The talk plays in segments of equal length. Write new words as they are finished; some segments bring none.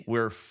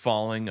we're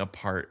falling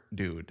apart,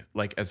 dude.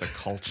 Like as a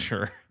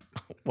culture,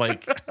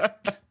 like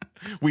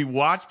we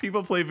watch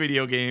people play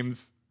video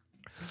games.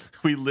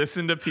 We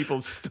listen to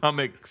people's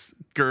stomachs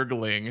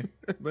gurgling.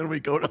 Then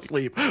we go to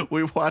sleep.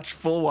 We watch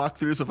full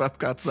walkthroughs of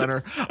Epcot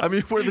Center. I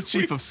mean, we're the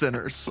chief of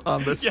sinners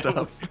on this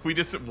stuff. We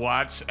just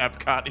watch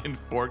Epcot in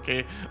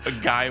 4K, a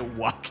guy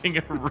walking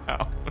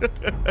around.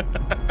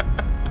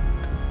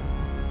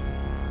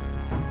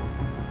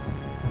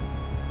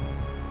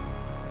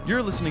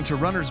 You're listening to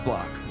Runner's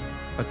Block,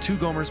 a Two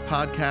Gomers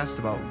podcast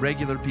about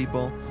regular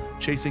people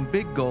chasing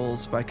big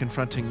goals by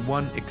confronting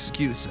one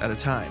excuse at a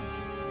time.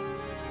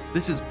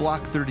 This is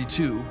Block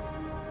 32,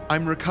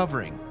 I'm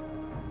Recovering,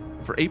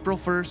 for April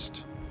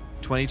 1st,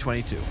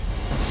 2022.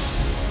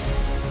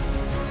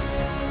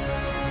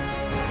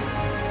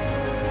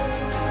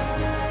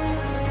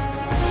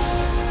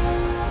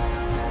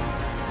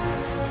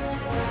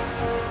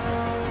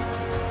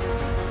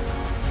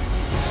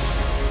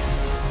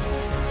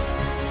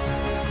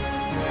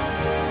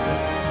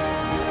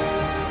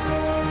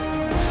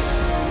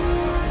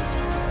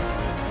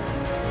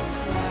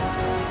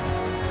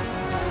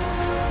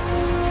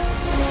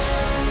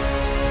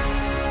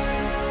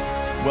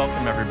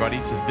 Welcome, everybody,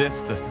 to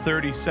this, the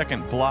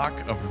 32nd block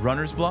of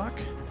Runner's Block.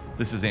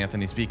 This is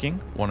Anthony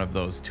speaking, one of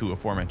those two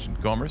aforementioned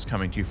Gomers,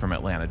 coming to you from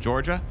Atlanta,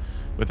 Georgia,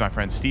 with my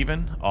friend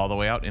Steven, all the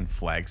way out in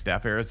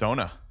Flagstaff,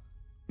 Arizona.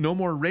 No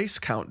more race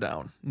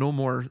countdown. No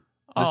more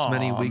this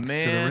many weeks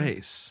to the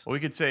race. Well,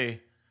 we could say,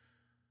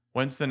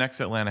 when's the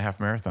next Atlanta half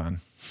marathon?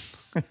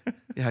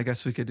 Yeah, I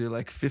guess we could do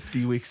like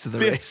 50 weeks to the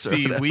race.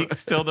 50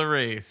 weeks till the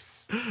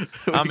race.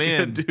 I'm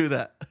in. Do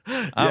that.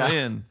 I'm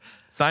in.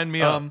 Sign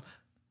me up.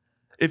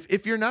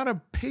 If you're not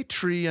a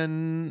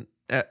Patreon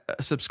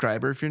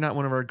subscriber, if you're not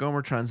one of our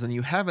Gomertrons, then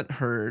you haven't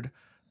heard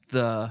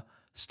the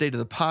State of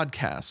the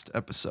Podcast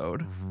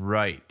episode.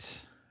 Right.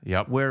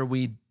 Yep. Where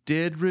we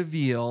did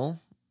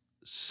reveal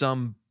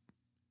some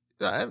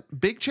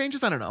big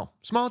changes. I don't know.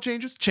 Small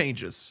changes.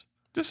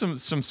 Just some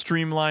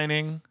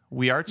streamlining.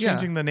 We are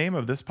changing the name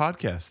of this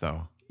podcast,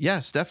 though.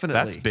 Yes,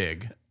 definitely. That's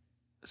big.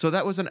 So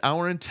that was an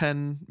hour and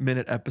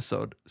 10-minute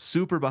episode,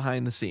 super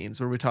behind the scenes,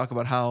 where we talk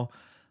about how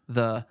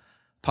the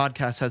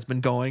podcast has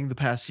been going the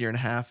past year and a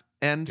half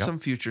and some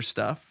future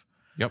stuff.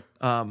 Yep.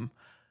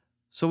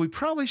 So we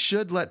probably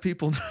should let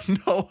people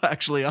know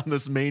actually on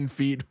this main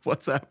feed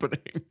what's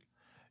happening.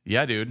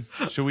 Yeah, dude.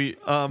 Should we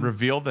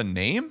reveal the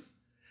name?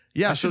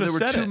 Yeah. So there were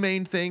two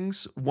main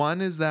things.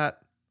 One is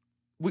that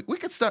we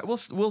could start.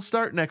 We'll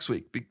start next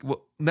week.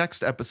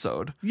 Next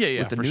episode. Yeah.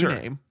 With the new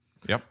name.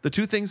 Yep. The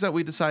two things that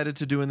we decided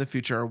to do in the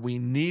future are we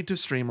need to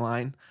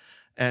streamline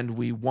and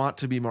we want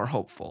to be more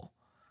hopeful.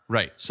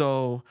 Right.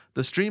 So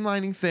the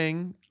streamlining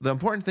thing, the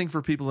important thing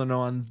for people to know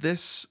on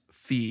this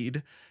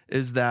feed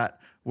is that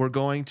we're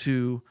going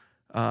to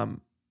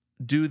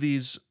do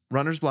these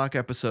Runner's Block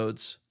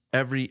episodes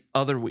every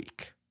other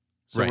week.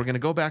 So we're going to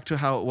go back to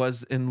how it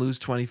was in Lose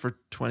 20 in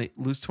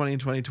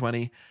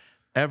 2020,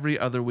 every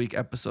other week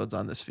episodes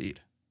on this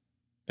feed.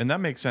 And that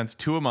makes sense.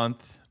 2 a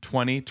month,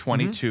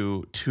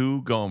 2022,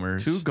 two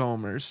Gomers. Two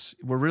Gomers.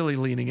 We're really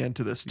leaning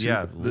into this two,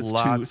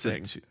 lots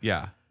thing.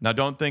 Yeah. Now,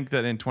 don't think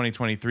that in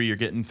 2023 you're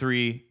getting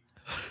 3.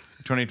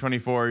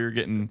 2024 you're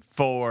getting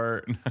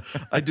 4.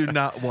 I do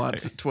not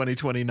want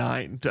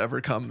 2029 to ever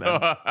come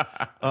then.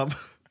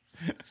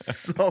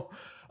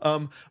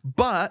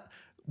 But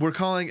we're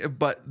calling,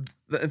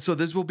 and so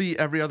this will be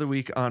every other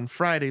week on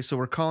Friday. So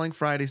we're calling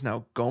Fridays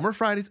now Gomer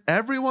Fridays.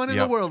 Everyone in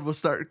the world will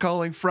start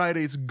calling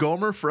Fridays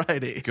Gomer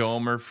Fridays.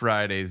 Gomer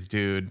Fridays,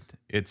 dude.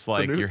 It's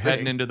like you're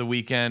heading into the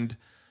weekend.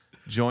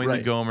 Join the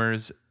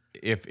Gomers.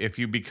 If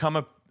you become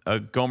a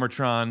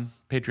Gomertron,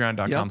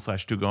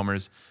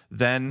 patreon.com/2gomers,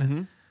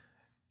 then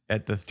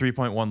at the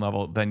 3.1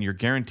 level, then you're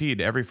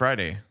guaranteed every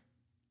Friday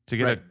to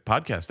get a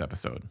podcast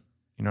episode.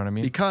 You know what I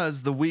mean?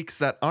 Because the weeks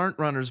that aren't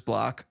Runner's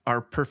Block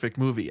are perfect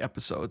movie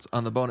episodes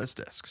on the bonus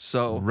disc.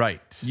 So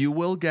you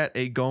will get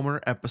a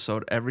Gomer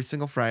episode every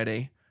single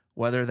Friday,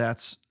 whether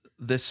that's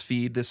this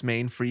feed, this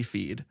main free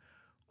feed,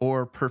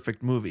 or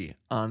perfect movie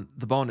on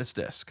the bonus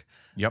disc.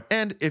 Yep.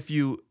 And if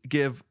you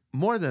give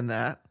more than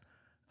that,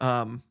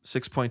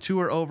 6.2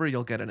 or over,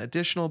 you'll get an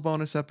additional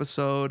bonus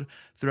episode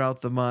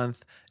throughout the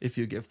month. If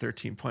you give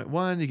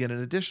 13.1, you get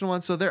an additional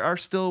one. So there are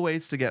still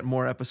ways to get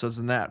more episodes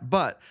than that.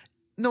 But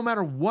no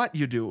matter what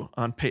you do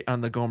on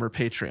the Gomer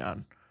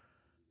Patreon,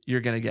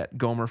 you're going to get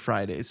Gomer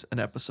Fridays, an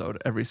episode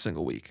every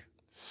single week.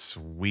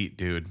 Sweet,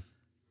 dude.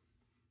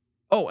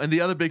 Oh, and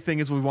the other big thing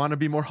is we want to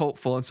be more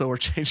hopeful, and so we're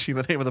changing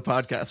the name of the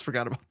podcast.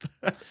 Forgot about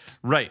that.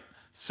 Right.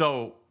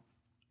 So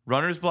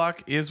Runner's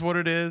Block is what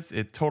it is.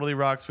 It totally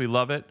rocks. We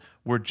love it.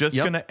 We're just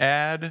going to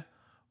add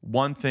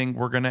one thing.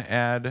 We're going to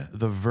add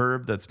the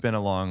verb that's been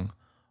along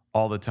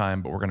all the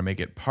time, but we're going to make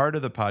it part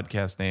of the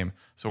podcast name.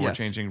 So we're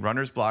changing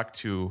Runner's Block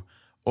to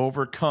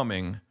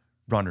Overcoming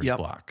Runner's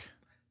Block.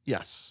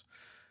 Yes.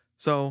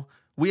 So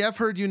we have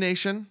heard you,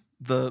 Nation,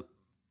 the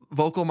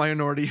vocal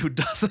minority who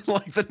doesn't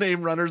like the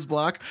name Runner's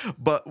Block,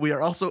 but we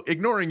are also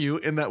ignoring you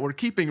in that we're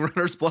keeping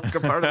Runner's Block a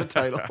part of the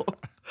title.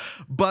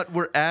 But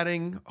we're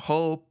adding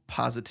hope,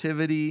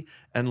 positivity,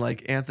 and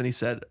like Anthony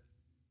said,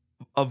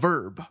 a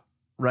verb,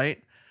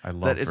 right? I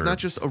love that it's not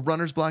verbs. just a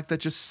runner's block that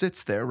just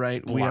sits there,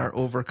 right? We are Blop.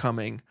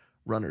 overcoming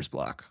runner's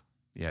block.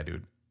 Yeah,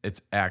 dude.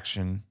 It's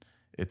action.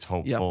 It's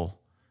hopeful.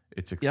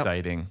 It's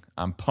exciting.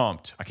 I'm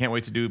pumped. I can't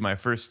wait to do my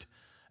first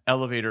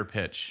elevator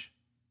pitch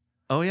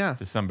Oh yeah.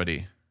 to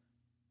somebody.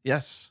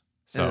 Yes.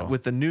 So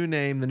With the new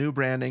name, the new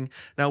branding.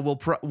 Now we'll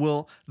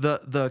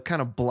the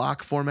kind of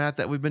block format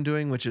that we've been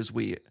doing, which is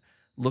we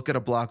look at a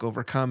block,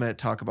 overcome it,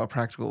 talk about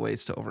practical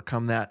ways to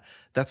overcome that.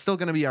 That's still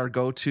going to be our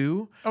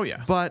go-to. oh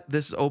yeah. But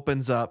this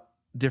opens up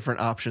different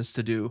options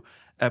to do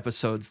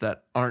episodes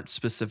that aren't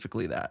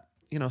specifically that.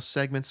 You know,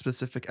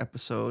 segment-specific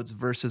episodes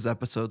versus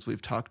episodes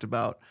we've talked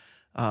about.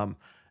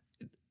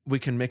 We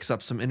can mix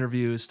up some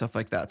interviews, stuff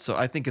like that. So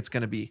I think it's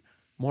going to be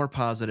more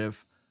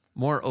positive,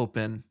 more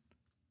open,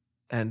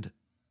 and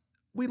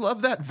we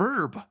love that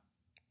verb.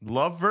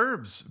 Love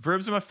verbs.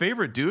 Verbs are my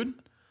favorite, dude.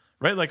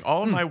 Right? Like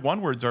all of my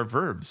one words are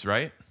verbs,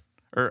 right?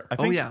 Or I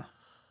think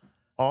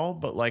all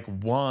but like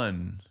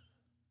one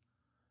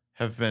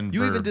have been You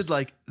verbs. even did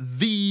like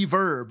the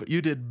verb.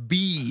 You did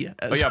be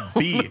as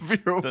be. one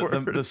of your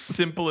The words.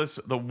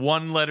 simplest, the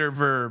one letter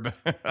verb.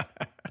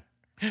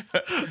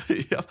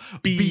 Yeah.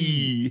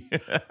 Be.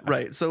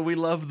 Right. So we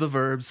love the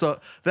verb. So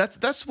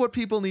that's what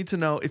people need to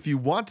know. If you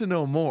want to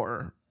know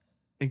more,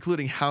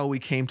 including how we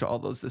came to all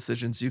those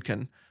decisions,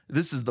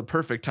 this is the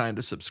perfect time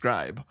to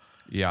subscribe.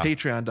 Yeah.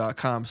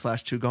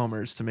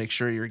 Patreon.com/2gomers to make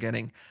sure you're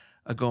getting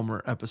a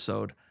Gomer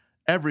episode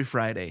every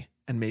Friday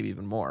and maybe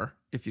even more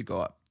if you go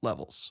up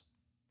levels.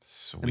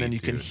 Sweet, And then you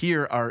can dude.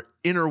 hear our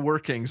inner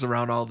workings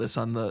around all this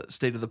on the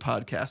State of the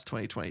Podcast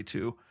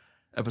 2022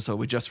 episode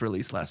we just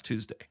released last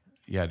Tuesday.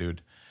 Yeah,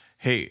 dude.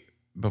 Hey,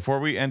 before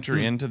we enter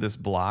into this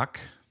block.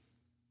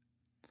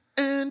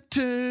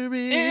 Enter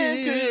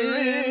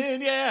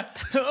in. Yeah.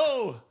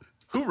 Oh,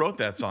 who wrote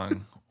that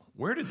song?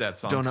 Where did that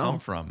song Don't know. come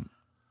from?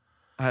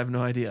 I have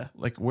no idea.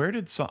 Like, where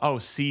did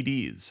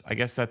CDs? I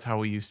guess that's how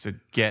we used to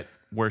get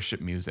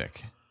worship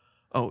music.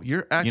 Oh,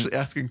 you're actually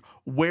asking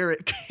where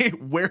it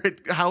came,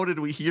 how did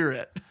we hear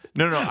it?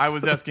 No. I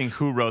was asking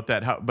who wrote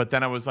that. But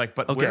then I was like,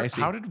 Okay, I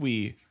see. how did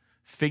we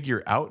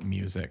figure out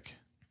music?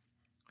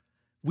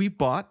 We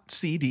bought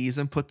CDs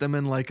and put them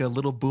in like a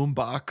little boom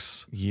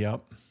box,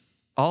 Yep.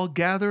 all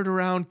gathered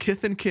around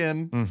kith and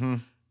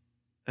kin,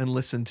 and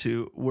listened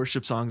to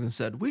worship songs and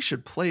said, we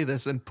should play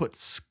this and put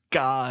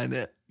ska in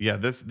it. Yeah,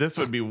 this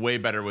would be way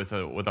better with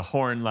a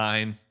horn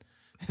line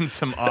and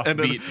some And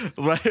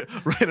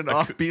offbeat. an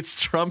offbeat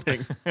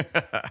strumming.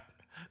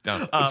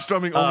 Down,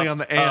 Strumming only on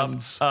the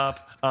ands.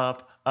 Up.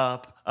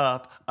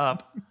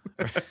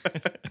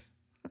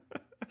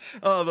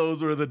 Oh,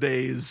 those were the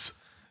days.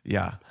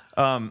 Yeah.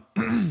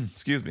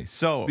 Excuse me.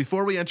 So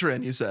Before we enter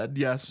in, you said,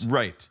 yes.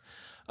 right.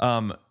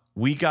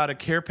 We got a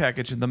care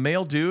package in the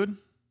mail, dude.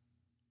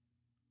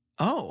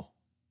 Oh,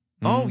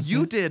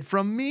 you did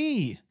from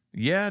me.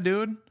 Yeah,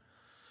 dude.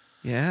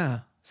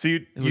 Yeah. So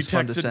you It was texted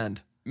fun to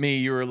send. me.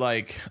 You were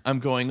like, "I'm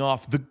going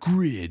off the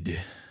grid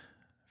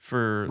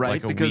for Right,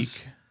 like a because-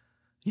 week."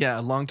 Yeah,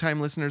 longtime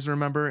listeners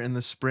remember in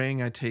the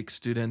spring I take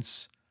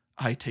students.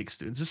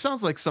 It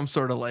sounds like some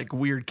sort of like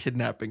weird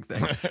kidnapping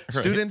thing.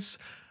 Students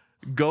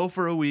go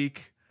for a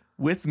week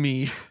with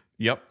me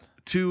Yep.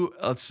 to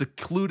a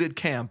secluded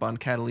camp on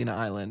Catalina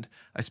Island.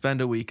 I spend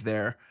a week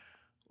there.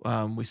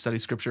 We study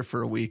scripture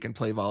for a week and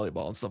play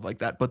volleyball and stuff like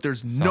that. But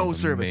there's no Sounds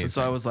service. And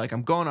so I amazing. was like,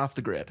 I'm going off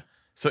the grid.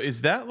 So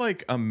is that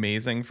like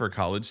amazing for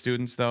college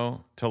students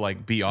though to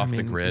like be off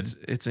the grid?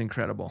 It's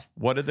incredible.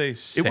 What did they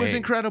say? It was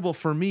incredible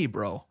for me,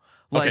 bro.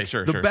 Okay, Like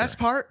sure, the sure, best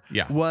sure. part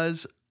Yeah.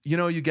 was,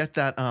 you get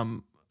that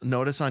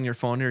notice on your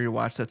phone or your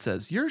watch that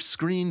says your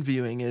screen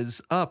viewing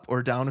is up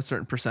or down a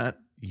certain percent.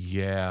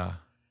 Yeah.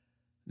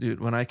 Dude,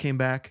 when I came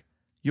back,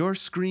 your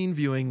screen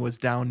viewing was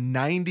down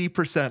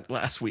 90%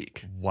 last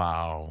week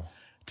Wow.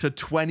 to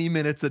 20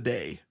 minutes a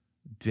day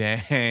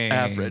Dang.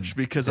 average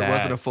because it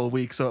wasn't a full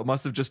week. So it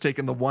must have just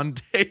taken the one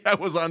day I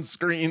was on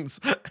screens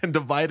and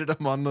divided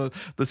them on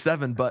the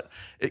 7. But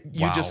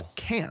you just Wow.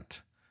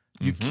 can't.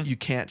 You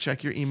can't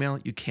check your email.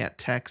 You can't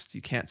text.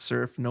 You can't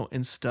surf. No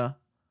Insta.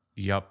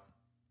 Yep.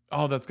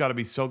 Oh, that's got to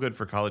be so good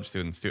for college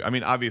students too. I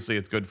mean, obviously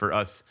it's good for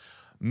us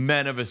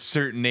men of a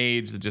certain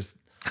age that just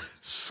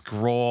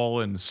scroll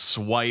and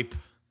swipe.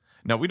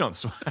 No, we don't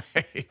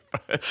swipe.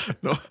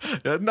 No,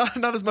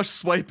 not as much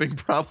swiping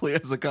probably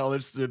as a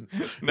college student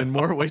in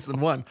more ways than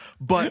one.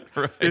 But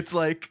Right. it's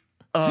like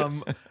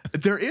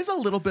there is a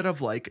little bit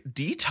of like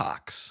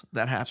detox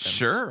that happens.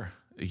 Sure.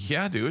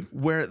 Yeah, dude.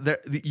 Where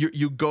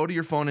you go to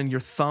your phone and your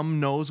thumb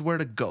knows where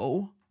to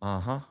go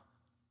Uh-huh.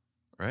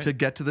 Right. to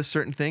get to the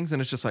certain things,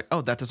 and it's just like,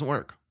 oh, that doesn't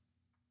work.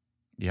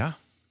 Yeah.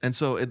 And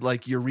so it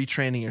like you're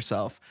retraining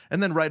yourself.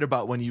 And then right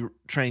about when you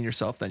train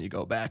yourself, then you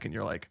go back and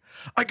you're like,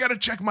 I gotta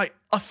check my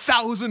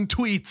 1,000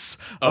 tweets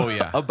Oh,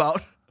 yeah.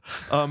 about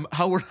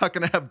how we're not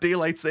gonna have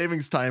daylight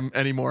savings time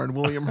anymore and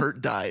William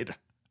Hurt died.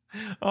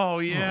 Oh,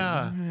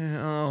 yeah.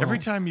 Oh. Every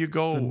time you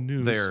go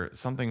news. there,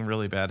 something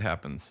really bad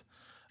happens.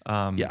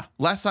 Yeah.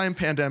 Last time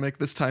pandemic,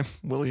 this time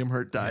William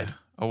Hurt died.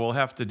 Oh, we'll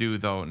have to do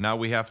though. Now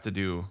we have to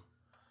do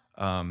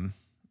our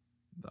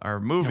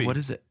movie. Yeah, what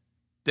is it?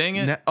 Dang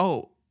it.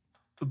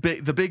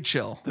 The Big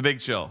Chill. The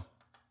Big Chill.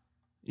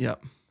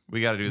 Yep.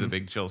 We got to do the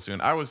Big Chill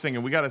soon. I was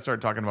thinking we got to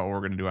start talking about what we're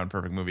going to do on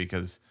Perfect Movie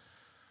because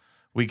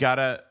we got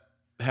to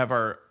have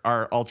our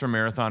ultra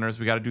marathoners.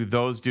 We got to do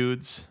those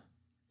dudes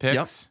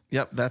picks.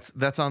 Yep.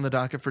 That's on the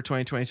docket for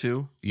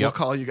 2022. Yep. We'll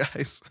call you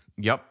guys.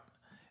 Yep.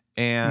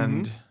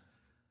 And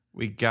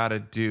we got to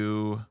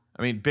do,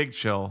 Big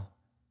Chill.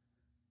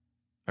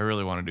 I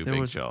really want to do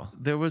Big Chill.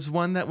 There was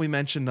one that we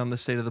mentioned on the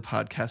State of the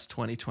Podcast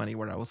 2020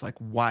 where I was like,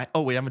 why?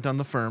 Oh, we haven't done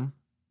The Firm.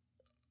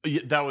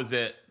 Yeah, that was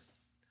it.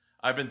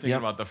 I've been thinking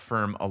about The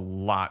Firm a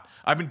lot.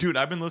 I've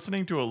been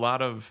listening to a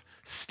lot of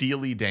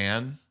Steely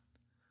Dan.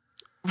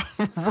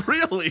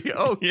 Really?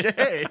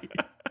 Okay.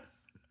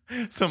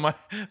 Yeah. So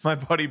my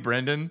buddy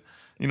Brendan,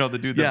 the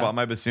dude that bought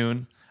my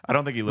bassoon. I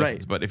don't think he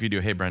listens, but if you do,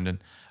 hey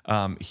Brendan.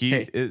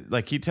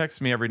 He texts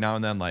me every now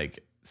and then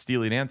like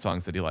Steely Dan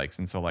songs that he likes,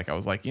 and so I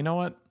was like, you know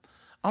what?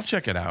 I'll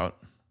check it out.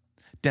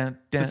 The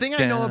thing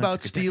I know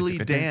about Steely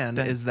Dan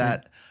is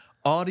that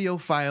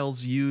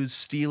audiophiles use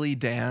Steely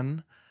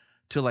Dan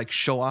to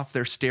show off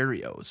their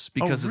stereos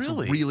because it's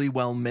really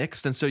well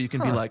mixed, and so you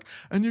can be like,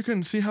 and you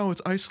can see how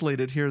it's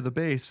isolated here, the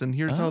bass, and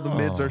here's how the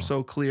mids are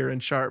so clear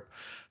and sharp.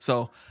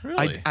 So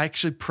I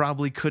actually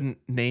probably couldn't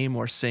name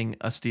or sing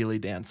a Steely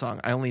Dan song.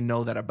 I only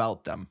know that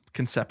about them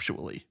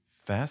conceptually.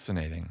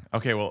 Fascinating.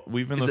 Okay, well,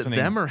 we've been listening. Is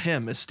it them or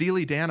him? Is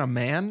Steely Dan a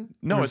man?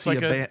 No, it's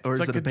like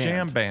a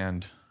jam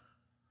band.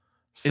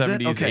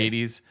 70s,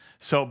 80s.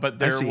 So, but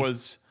there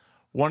was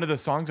one of the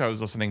songs I was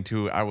listening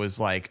to, I was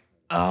like,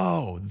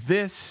 oh,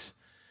 this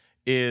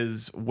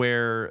is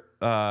where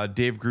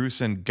Dave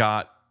Grusin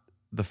got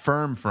The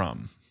Firm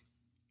from.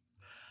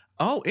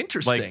 Oh,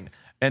 interesting.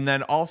 And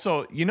then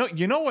also, you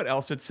know what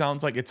else it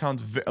sounds like? It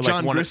sounds like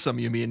John Grisham,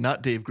 you mean,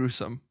 not Dave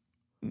Grusin.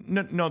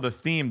 No, the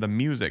theme, the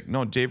music.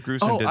 No, Dave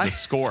Grusin did the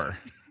score.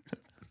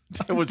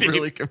 I was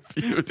really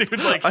confused. Dude,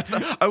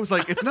 I was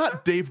like, it's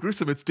not Dave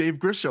Grusin, it's Dave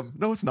Grisham.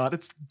 No, it's not.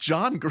 It's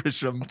John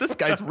Grisham. This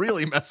guy's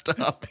really messed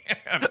up.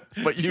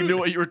 But you knew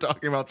what you were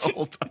talking about the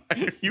whole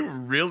time. You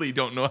really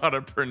don't know how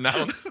to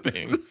pronounce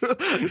things.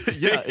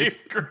 Yeah, it's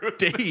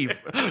Dave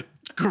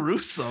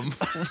Grusin.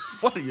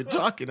 What are you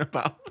talking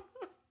about?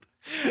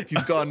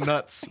 He's gone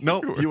nuts.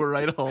 Nope, you were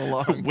right all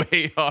along.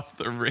 Way off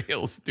the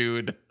rails,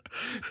 dude.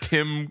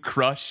 Tim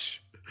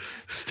Crush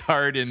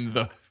starred in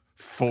The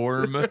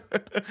Form. My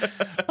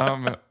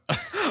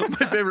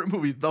favorite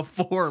movie, The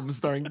Form,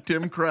 starring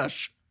Tim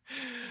Crush.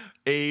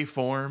 A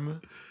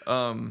Form.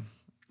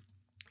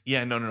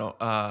 Yeah, no.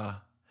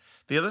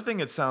 The other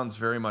thing it sounds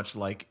very much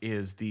like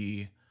is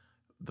the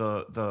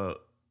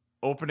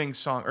opening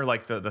song, or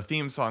the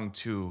theme song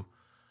to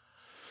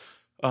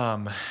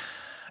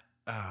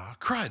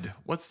Crud.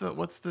 What's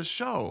the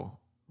show?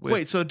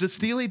 Wait, so does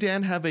Steely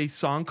Dan have a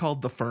song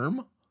called The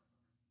Firm?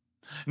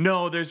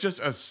 No, there's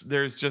a song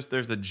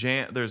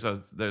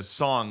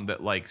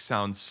that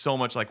sounds so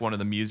much like one of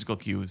the musical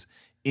cues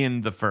in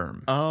The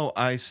Firm. Oh,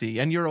 I see.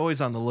 And you're always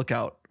on the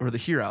lookout or the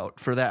hear out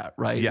for that,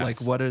 right? Yes.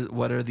 What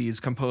are these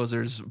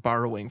composers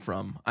borrowing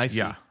from? I see.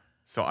 Yeah.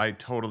 So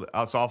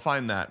I'll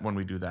find that when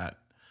we do that.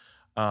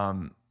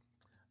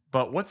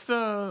 But what's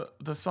the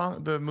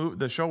song,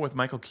 the show with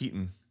Michael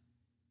Keaton?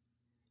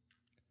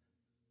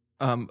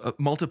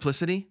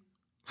 Multiplicity?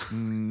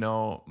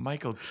 No,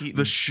 Michael Keaton.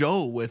 The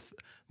show with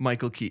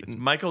Michael Keaton.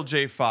 It's Michael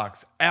J.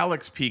 Fox,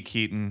 Alex P.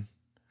 Keaton.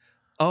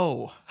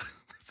 Oh,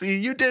 see,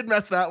 you did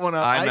mess that one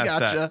up. I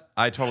gotcha.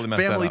 I totally messed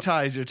that up. Family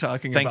Ties you're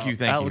talking about. Thank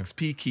you. Alex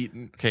P.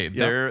 Keaton. Okay,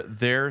 yep.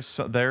 their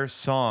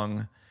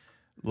song,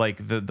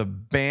 the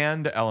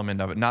band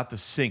element of it, not the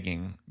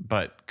singing,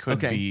 but could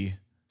be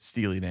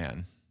Steely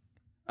Dan.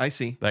 I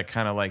see. That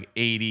kind of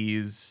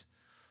 80s,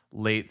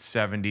 late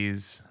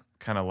 70s,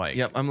 kind of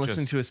Yep, I'm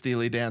listening to a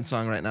Steely Dan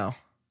song right now.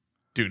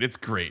 Dude, it's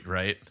great,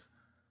 right?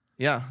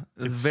 Yeah,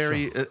 it's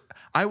very.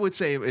 I would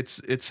say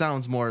it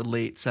sounds more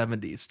late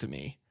 70s to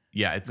me.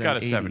 Yeah, it's got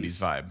a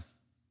 70s vibe.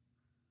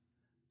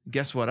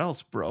 Guess what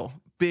else, bro?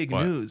 Big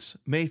news.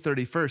 May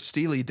 31st,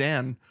 Steely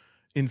Dan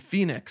in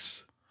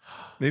Phoenix.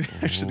 Maybe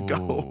I should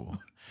go.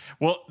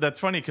 Well, that's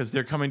funny because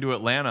they're coming to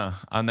Atlanta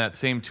on that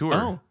same tour.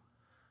 Oh.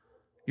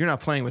 You're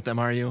not playing with them,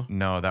 are you?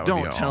 No, that would be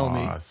awesome. Don't tell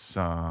me.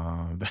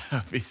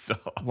 That would be so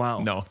awesome. Wow.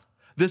 No.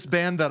 This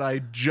band that I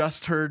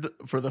just heard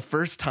for the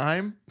first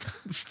time,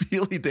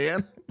 Steely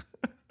Dan.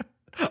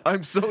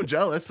 I'm so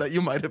jealous that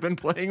you might have been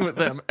playing with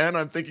them, and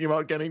I'm thinking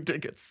about getting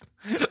tickets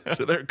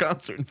to their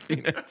concert in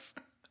Phoenix.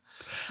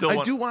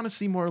 I do want to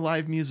see more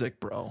live music,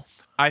 bro.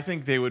 I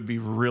think they would be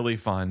really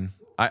fun.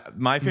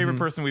 My favorite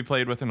person we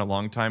played with in a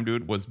long time,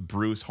 dude, was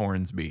Bruce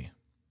Hornsby.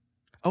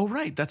 Oh,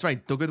 right. That's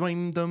right.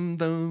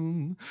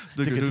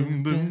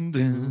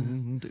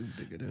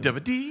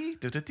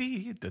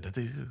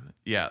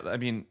 Yeah, I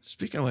mean...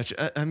 Speaking of which,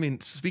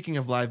 speaking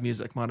of live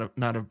music,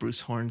 not of Bruce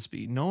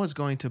Hornsby, Noah's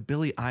going to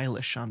Billie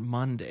Eilish on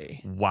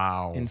Monday.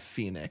 Wow. In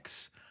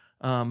Phoenix.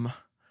 And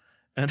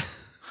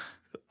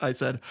I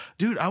said,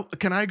 dude,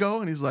 can I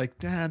go? And he's like,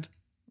 Dad.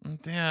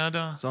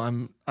 So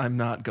I'm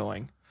not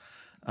going.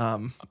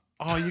 Oh,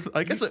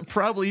 I guess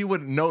probably he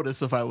wouldn't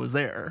notice if I was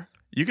there.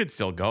 you could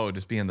still go,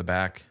 just be in the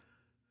back.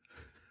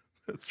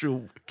 That's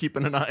true.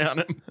 Keeping an eye on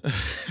him.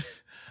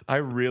 I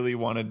really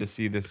wanted to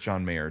see this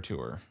John Mayer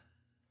tour.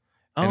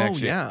 Oh, And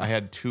actually, yeah. I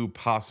had 2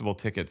 possible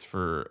tickets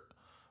for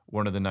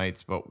one of the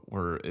nights, but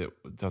it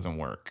doesn't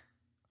work.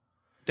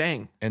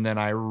 Dang. And then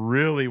I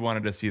really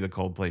wanted to see the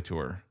Coldplay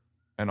tour,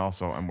 and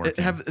also I'm working.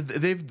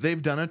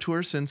 They've done a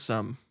tour since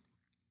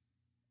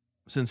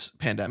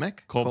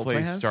pandemic?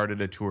 Coldplay has?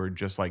 started a tour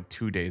just like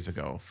 2 days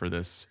ago for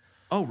this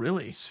Oh,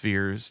 really?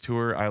 Spheres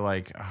tour.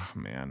 Oh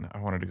man, I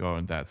wanted to go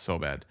on that so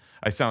bad.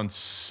 I sound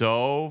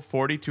so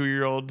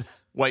 42-year-old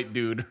white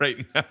dude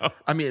right now.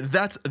 I mean,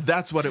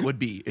 that's what it would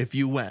be if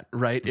you went,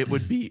 right? It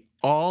would be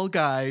all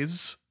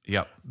guys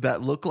Yep.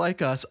 that look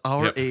like us,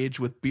 our Yep. age,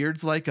 with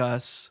beards like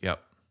us,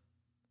 Yep.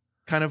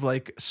 kind of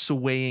like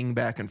swaying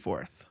back and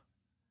forth.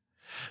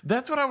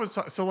 That's what I was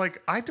so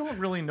like I don't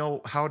really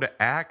know how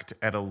to act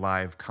at a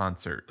live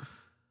concert.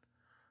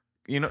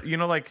 You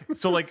know like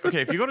so like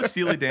okay, if you go to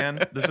Steely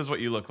Dan, this is what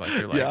you look like.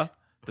 You're like, Yeah.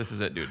 This is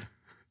it, dude.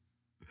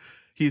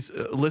 He's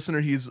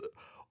listener,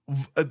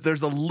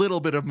 there's a little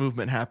bit of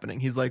movement happening.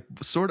 He's like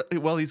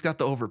he's got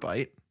the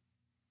overbite.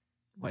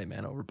 White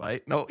man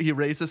overbite. No, he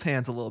raised his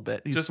hands a little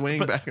bit. He's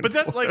swinging back and forth. But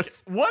that's like,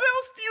 what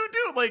else do you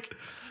do? Like,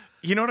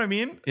 you know what I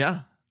mean?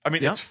 Yeah. I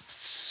mean, Yeah. it's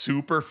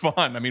super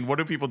fun. I mean, what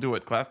do people do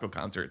at classical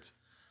concerts?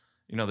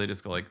 They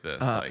just go like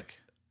this.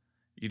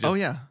 You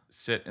just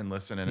sit and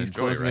listen and He's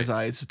enjoy, closing right? his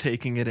eyes,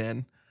 taking it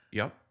in.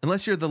 Yep.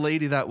 Unless you're the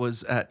lady that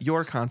was at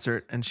your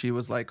concert and she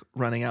was like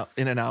running out,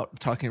 in and out,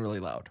 talking really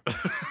loud.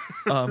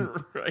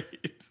 Right.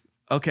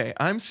 Okay,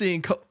 I'm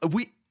seeing.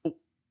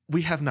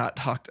 We have not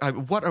talked.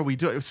 What are we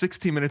doing?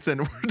 16 minutes in,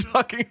 we're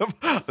talking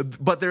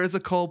about. But there is a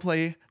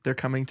Coldplay. They're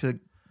coming to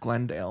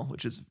Glendale,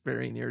 which is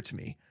very near to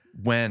me.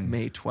 When?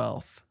 May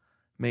 12th.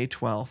 May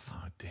 12th.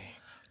 Oh, dang.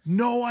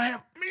 No, I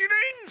have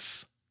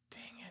meetings.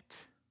 Dang it.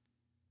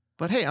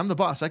 But hey, I'm the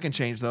boss. I can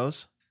change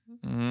those.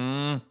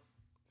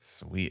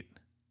 Sweet.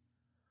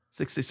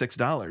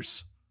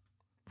 $66.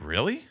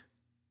 Really?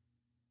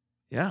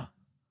 Yeah.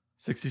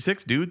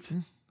 66 dudes?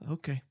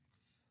 Okay.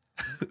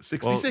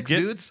 66 Well,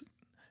 dudes.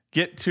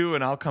 Get 2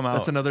 and I'll come out.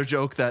 That's another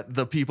joke that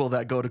the people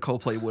that go to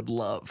Coldplay would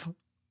love.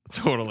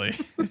 Totally.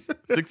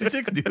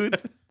 66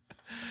 dudes.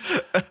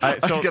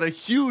 I'd get a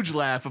huge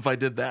laugh if I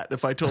did that.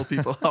 If I told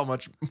people how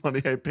much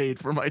money I paid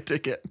for my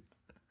ticket.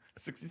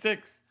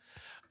 66.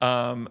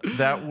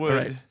 That would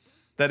Right.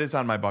 That is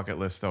on my bucket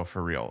list though,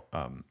 for real.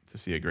 To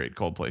see a great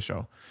Coldplay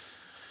show.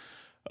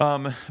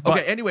 But,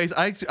 Okay. Anyways,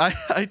 I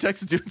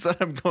texted you and said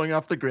I'm going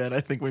off the grid.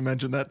 I think we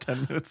mentioned that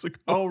 10 minutes ago.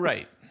 Oh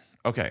right.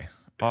 Okay.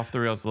 Off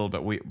the rails a little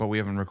bit. But we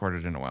haven't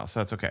recorded in a while,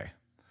 so that's okay.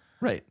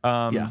 Right.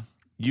 Yeah.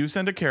 You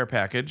sent a care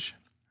package,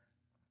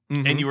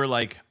 and you were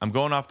like, "I'm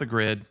going off the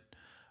grid,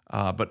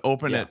 but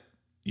open it.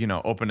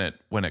 Open it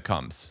when it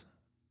comes.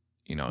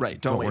 Right.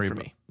 Don't wait worry for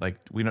me. Like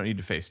we don't need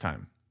to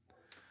FaceTime."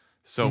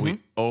 So we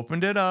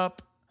opened it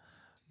up.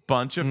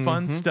 Bunch of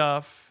fun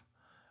stuff.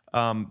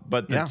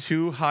 But the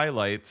 2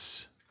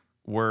 highlights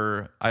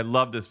were. I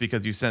love this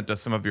because you sent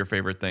us some of your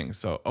favorite things.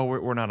 So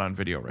we're not on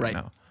video right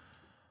now.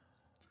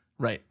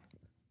 Right.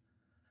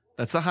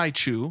 That's the High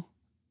Chew.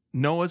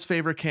 Noah's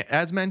favorite,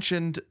 as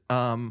mentioned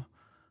on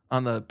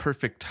the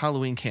Perfect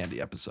Halloween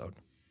Candy episode.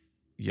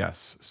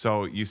 Yes.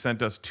 So you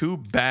sent us 2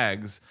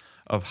 bags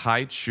of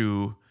High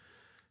Chew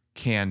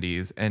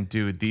candies, and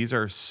dude, these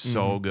are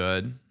so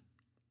good.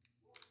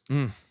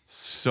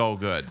 So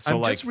good.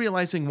 So I'm just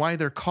realizing why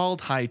they're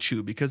called High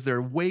Chew, because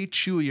they're way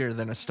chewier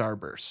than a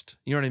Starburst.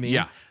 You know what I mean?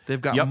 Yeah.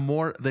 They've got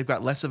more. They've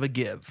got less of a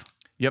give.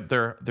 Yep,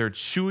 they're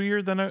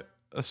chewier than a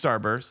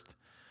Starburst.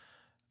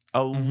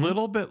 A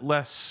little bit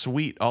less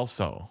sweet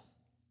also.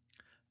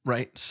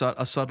 Right.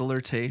 A subtler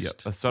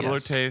taste. Yep, a subtler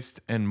taste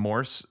and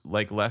more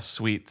less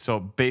sweet. So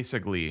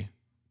basically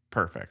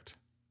perfect.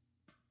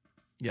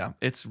 Yeah,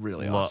 it's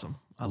really awesome.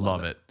 I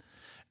love it.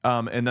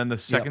 And then the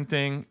second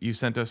thing, you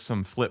sent us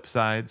some flip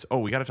sides. Oh,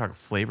 we got to talk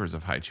flavors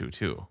of High Chew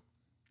too.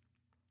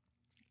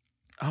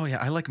 Oh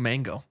yeah, I like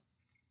mango.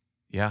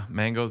 Yeah,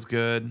 mango's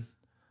good.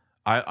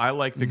 I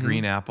like the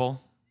green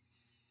apple.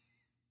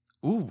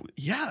 Ooh,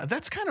 yeah,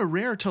 that's kind of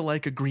rare to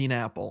like a green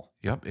apple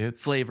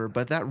flavor,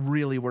 but that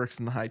really works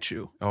in the High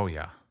Chew. Oh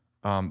yeah.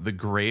 The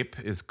grape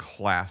is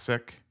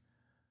classic.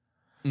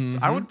 So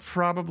I would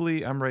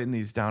probably, I'm writing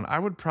these down. I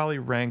would probably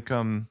rank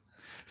them.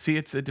 See,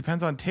 it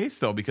depends on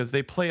taste though, because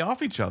they play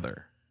off each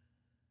other.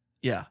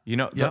 Yeah.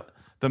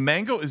 The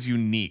mango is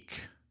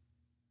unique.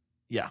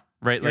 Yeah.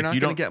 Right? You're not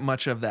going to get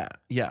much of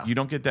that. Yeah. You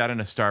don't get that in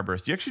a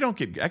Starburst. You actually don't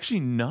get,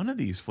 none of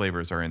these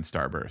flavors are in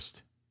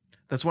Starburst.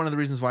 That's one of the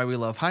reasons why we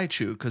love High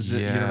Chew, because you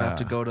don't have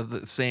to go to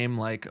the same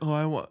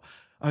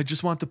I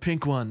just want the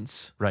pink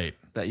ones. Right.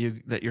 That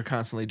you're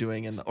constantly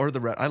doing or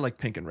the red. I like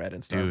pink and red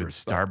in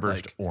Starburst. Dude,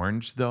 Starburst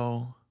orange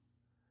though.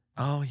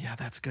 Oh yeah,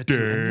 that's good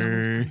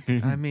too.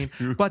 I mean,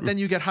 but then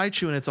you get High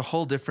Chew and it's a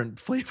whole different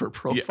flavor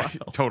profile.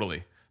 Yeah,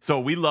 totally. So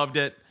we loved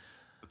it.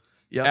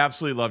 Yeah,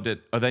 absolutely loved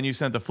it. Then you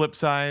sent the flip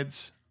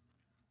sides.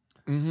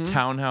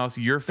 Townhouse,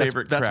 your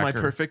favorite. That's cracker. my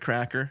perfect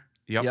cracker.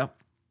 Yep.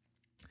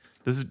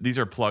 These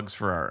are plugs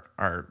for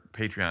our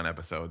Patreon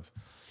episodes.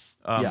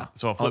 So a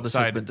all flip this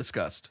has side been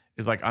discussed.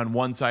 is like on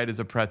one side is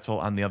a pretzel,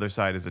 on the other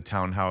side is a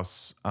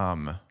Townhouse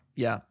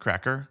Yeah.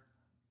 cracker.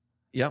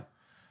 Yep.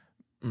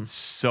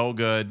 So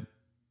good.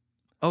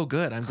 Oh,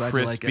 good. I'm glad you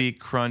like Crispy, it.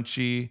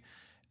 crunchy,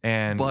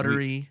 and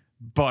Buttery.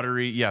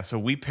 buttery. Yeah. So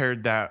we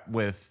paired that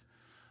with,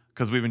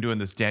 because we've been doing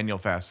this Daniel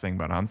fast thing,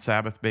 but on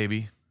Sabbath,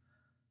 baby,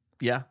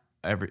 Yeah.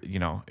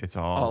 it's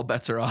all All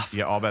bets are off.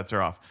 yeah, all bets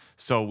are off.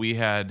 So we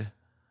had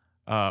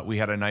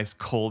a nice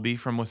Colby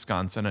from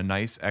Wisconsin, a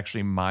nice,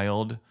 actually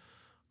mild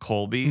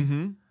Colby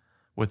Mm-hmm.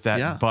 with that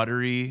Yeah.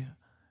 buttery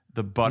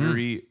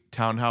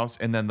Townhouse,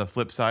 and then the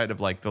flip side of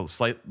like the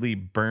slightly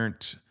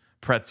burnt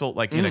pretzel,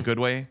 like in a good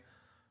way.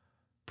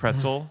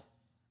 Pretzel.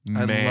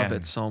 I Man. love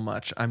it so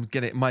much. I'm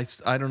getting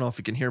I don't know if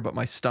you can hear, but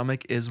my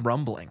stomach is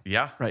rumbling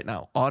Yeah. right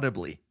now,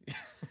 audibly.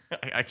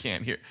 I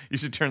can't hear. You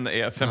should turn the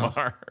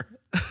ASMR.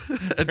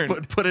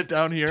 And put it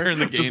down here. turn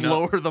the Just gain up.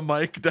 lower the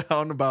mic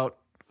down about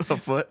a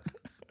foot.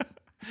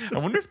 I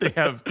wonder if they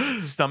have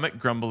stomach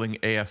grumbling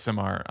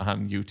ASMR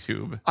on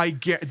YouTube.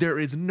 There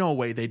is no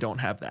way they don't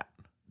have that.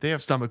 They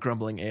have Stomach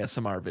grumbling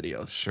ASMR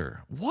videos.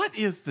 Sure. What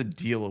is the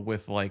deal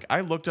with, like,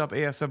 I looked up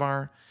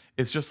ASMR.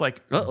 It's just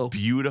like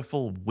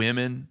beautiful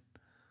women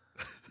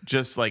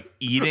just like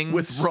eating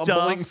with stuff.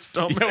 rumbling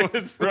stomachs. Yeah,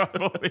 with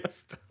rumbling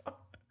stuff.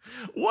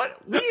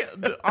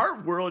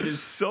 Our world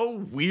is so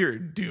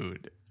weird,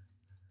 dude.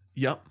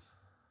 Yep.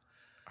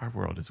 Our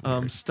world is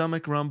weird.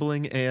 Stomach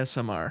rumbling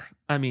ASMR.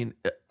 I mean,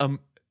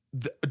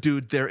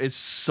 dude, there is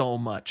so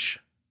much.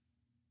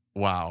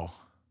 Wow.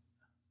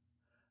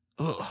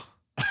 Ugh.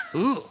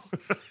 Ugh.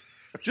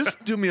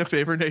 Just do me a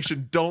favor,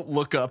 nation. Don't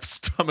look up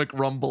stomach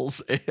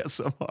rumbles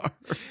ASMR.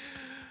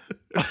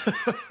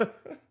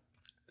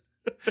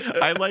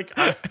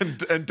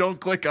 And don't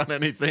click on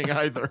anything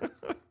either.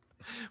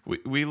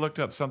 We looked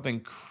up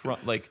something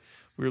like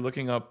we were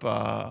looking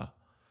up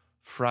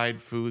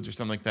fried foods or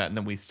something like that, and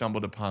then we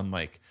stumbled upon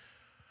like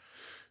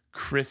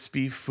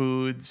crispy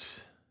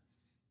foods,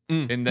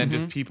 and then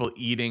just people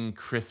eating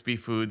crispy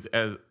foods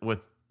as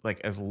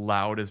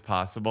loud as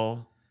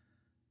possible.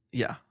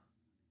 Yeah.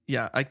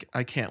 Yeah,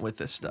 I can't with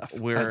this stuff.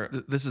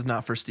 This is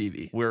not for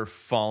Stevie. We're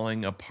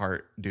falling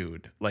apart,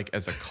 dude. Like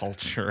as a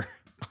culture.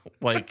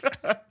 Like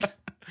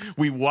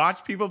we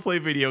watch people play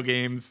video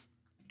games.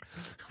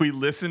 We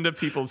listen to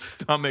people's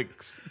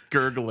stomachs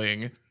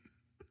gurgling.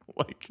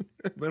 Like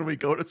then we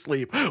go to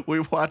sleep.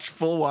 We watch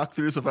full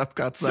walkthroughs of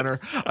Epcot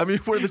Center. I mean,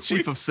 we're the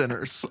chief of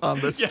sinners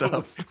on this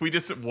stuff. We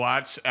just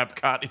watch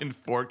Epcot in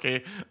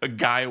 4K, a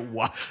guy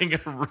walking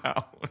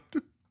around.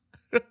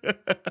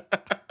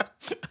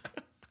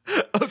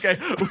 Okay,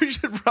 we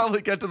should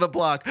probably get to the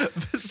block.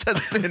 This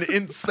has been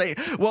insane.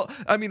 Well,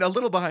 I mean, a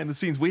little behind the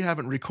scenes, we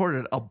haven't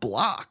recorded a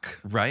block.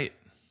 Right.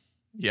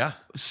 Yeah.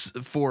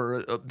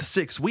 For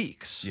 6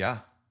 weeks. Yeah.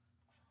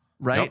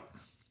 Right? Yep.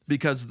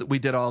 Because we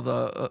did all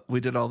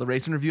the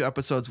race and review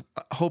episodes.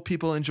 I hope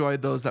people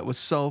enjoyed those. That was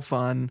so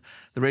fun.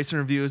 The race and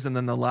reviews and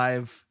then the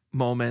live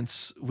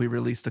moments we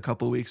released a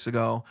couple weeks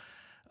ago.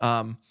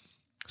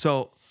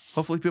 So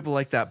hopefully people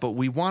like that. But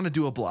we want to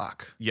do a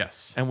block.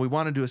 Yes. And we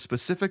want to do a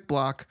specific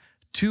block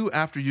to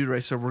after you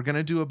race. So we're going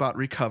to do about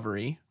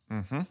recovery.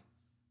 Mm-hmm.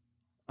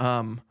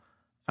 I'm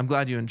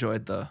glad you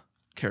enjoyed the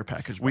care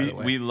package. By the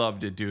way. We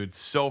loved it, dude.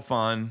 So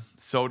fun,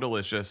 so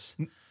delicious.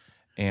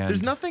 And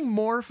there's nothing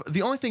more.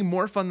 The only thing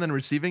more fun than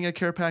receiving a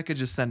care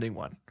package is sending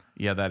one.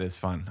 Yeah, that is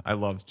fun. I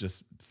love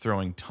just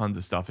throwing tons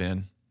of stuff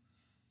in.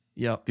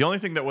 Yep. The only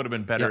thing that would have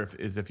been better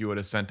is if you would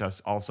have sent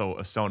us also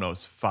a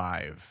Sonos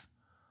 5.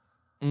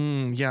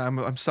 Yeah,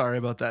 I'm sorry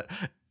about that.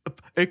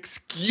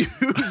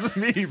 Excuse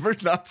me for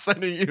not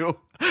sending you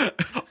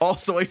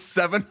also a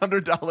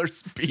 $700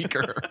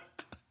 speaker.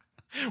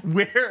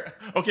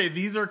 Okay,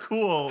 these are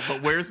cool,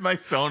 but where's my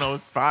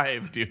Sonos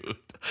 5, dude?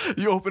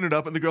 You open it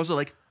up and the girls are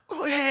like,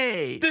 oh,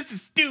 hey, this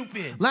is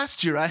stupid.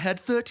 Last year I had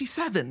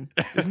 37.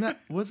 Isn't that,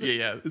 was it?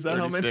 Yeah. Is that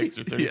how many? 36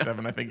 or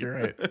 37, I think you're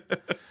right.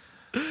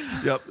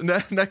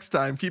 Yep. Next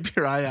time, keep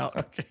your eye out.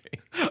 Okay.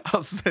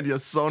 I'll send you a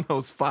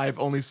Sonos 5,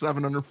 only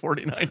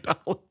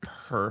 $749.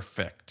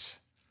 Perfect.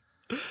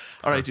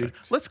 All right, dude.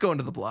 Let's go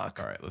into the block.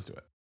 All right, let's do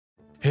it.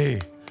 Hey,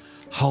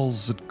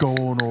 how's it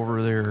going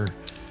over there?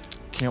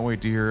 Can't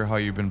wait to hear how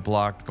you've been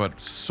blocked,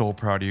 but so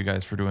proud of you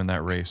guys for doing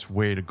that race.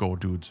 Way to go,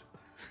 dudes.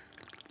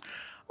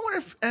 I wonder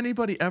if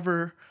anybody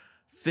ever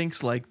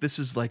thinks like this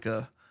is like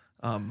a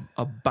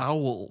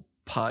bowel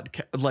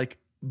podcast. Like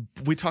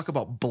we talk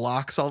about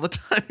blocks all the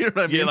time. You know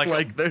what I mean? Yeah,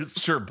 like there's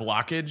sure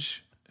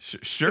blockage.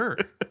 Sure.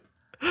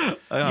 I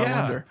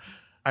wonder.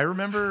 I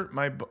remember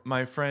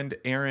my friend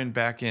Aaron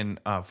back in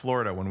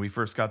Florida when we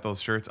first got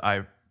those shirts.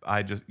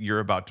 You're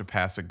about to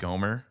pass a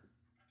Gomer.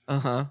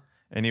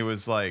 And he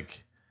was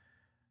like,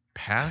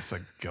 pass a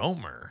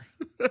Gomer.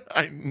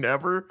 I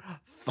never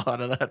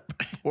thought of that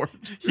before.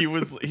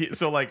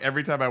 So like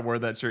every time I wore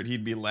that shirt,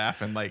 he'd be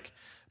laughing like,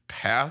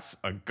 pass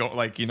a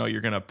like,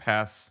 you're gonna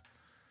pass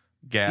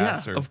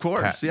gas. Yeah, of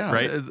course. Yeah,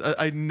 right.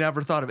 I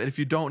never thought of it. If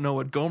you don't know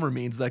what Gomer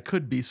means, that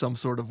could be some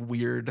sort of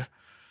weird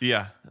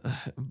Yeah.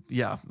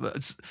 Yeah,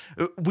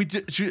 we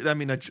did. I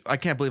mean, I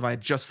can't believe I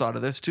just thought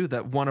of this too.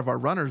 That one of our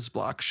runner's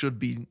block should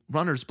be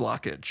runner's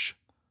blockage.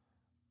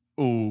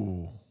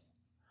 Ooh.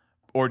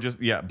 Or just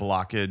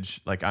blockage.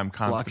 Like I'm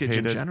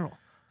constipated. Blockage in general.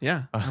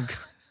 Yeah.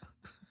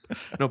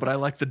 No, but I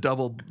like the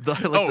double. The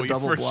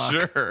double for block.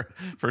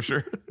 For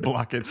sure.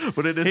 Blockage.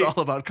 But it is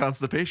all about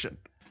constipation.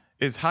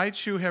 Is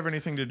haichu have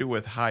anything to do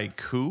with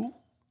haiku?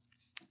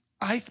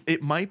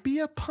 It might be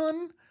a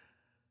pun.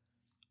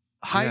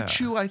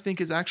 Haichu, I think,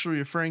 is actually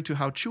referring to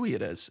how chewy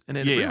it is, and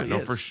it really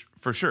is.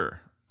 For sure.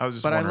 I was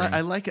just but wondering.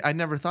 I like it. I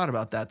never thought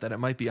about that it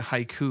might be a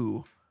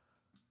haiku.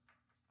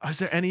 Is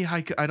there any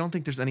haiku? I don't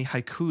think there's any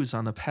haikus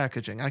on the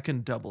packaging. I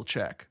can double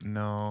check.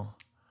 No.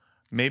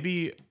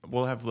 Maybe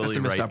we'll have Lily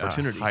write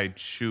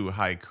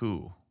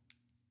haiku.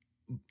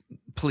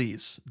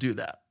 Please do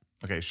that.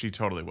 Okay, she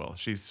totally will.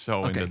 She's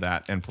so into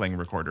that and playing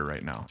recorder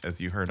right now, as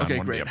you heard on one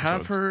of the Okay,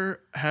 episodes. great.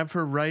 Have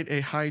her write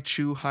a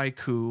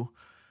haiku,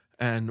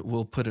 and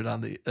we'll put it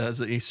on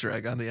as an Easter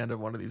egg on the end of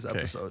one of these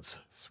episodes.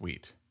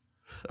 Sweet.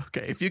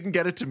 Okay, if you can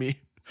get it to me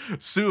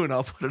soon,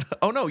 I'll put it.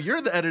 Oh no,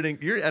 you're editing.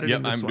 Yep, this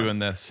I'm one. doing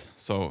this.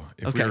 So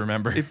if we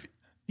remember, if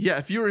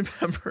you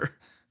remember,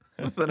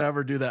 then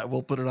ever do that.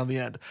 We'll put it on the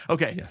end.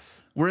 Okay.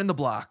 Yes. We're in the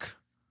block.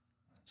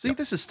 See,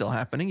 this is still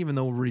happening, even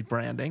though we're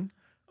rebranding.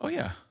 Oh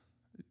yeah,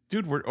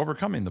 dude, we're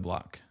overcoming the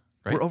block.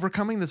 Right? We're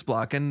overcoming this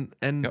block, and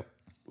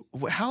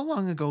how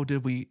long ago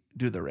did we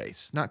do the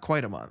race? Not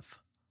quite a month,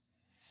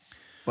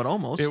 but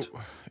almost.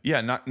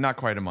 Not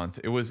quite a month.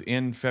 It was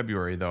in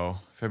February though.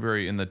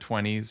 February in the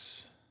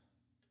 20s.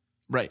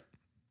 Right.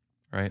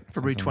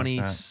 February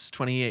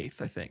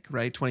 28th, I think.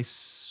 Right.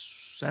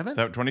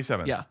 27th.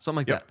 27th. Yeah,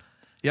 something like that.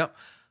 Yep.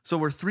 So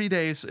we're 3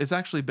 days. It's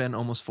actually been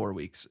almost 4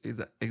 weeks.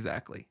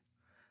 Exactly.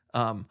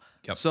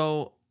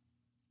 So,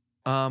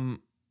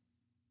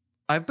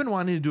 I've been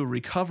wanting to do a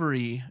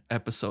recovery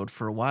episode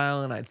for a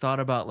while, and I'd thought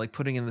about like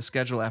putting in the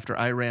schedule after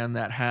I ran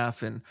that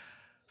half in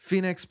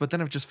Phoenix, but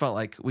then I've just felt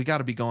like we got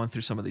to be going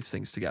through some of these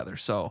things together.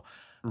 So,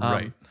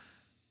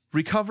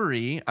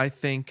 recovery, I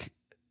think,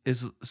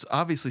 is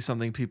obviously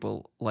something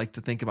people like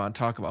to think about and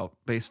talk about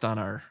based on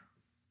our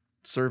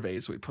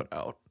surveys we put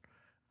out.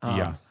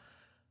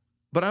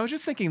 But I was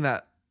just thinking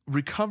that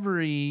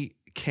recovery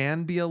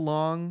can be a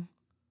long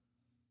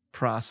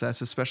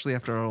process, especially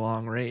after a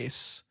long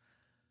race.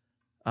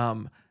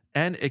 And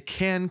it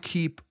can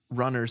keep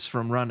runners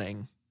from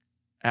running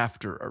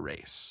after a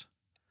race.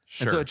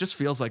 Sure. And so it just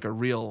feels like a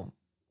real,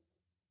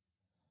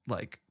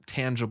 like,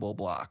 tangible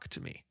block to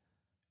me.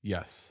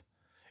 Yes.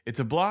 It's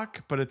a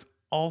block, but it's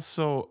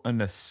also a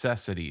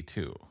necessity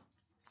too.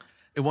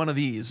 One of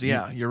these.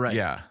 Yeah, you're right.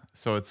 Yeah.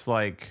 So it's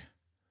like,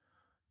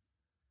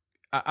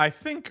 I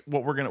think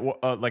what we're going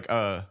to, like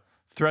a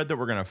thread that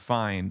we're going to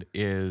find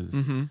is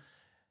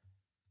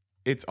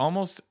it's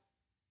almost,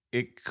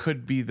 it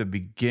could be the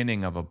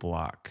beginning of a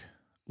block.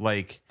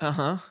 Like,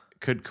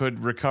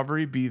 could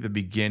recovery be the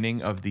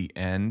beginning of the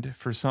end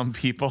for some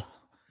people?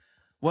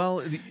 Well,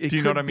 do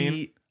you know what I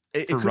mean?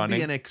 It could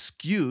be an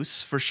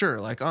excuse for sure.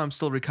 Like, oh, I'm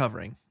still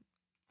recovering.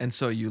 And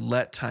so you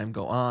let time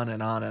go on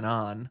and on and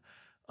on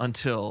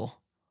until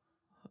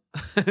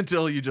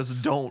you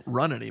just don't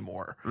run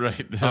anymore.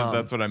 Right.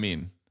 That's what I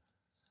mean.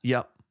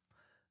 Yep.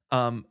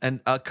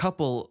 And a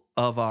couple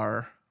of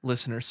our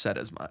listeners said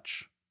as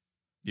much.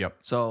 Yep.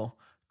 So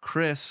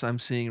Chris, I'm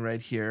seeing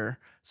right here,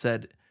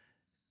 said,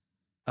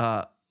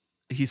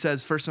 he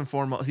says, first and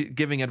foremost,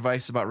 giving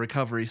advice about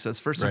recovery, says,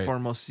 first and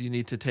foremost, you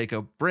need to take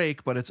a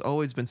break, but it's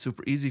always been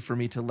super easy for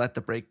me to let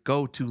the break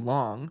go too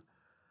long.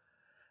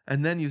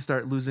 And then you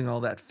start losing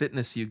all that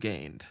fitness you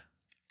gained.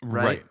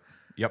 Right.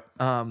 Yep.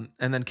 And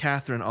then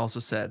Catherine also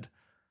said,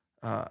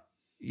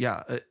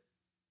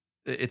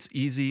 it's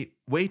easy,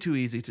 way too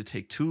easy to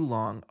take too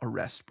long a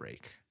rest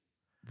break.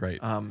 Right.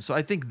 So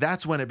I think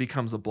that's when it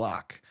becomes a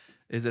block.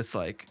 Is it's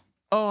like,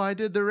 oh, I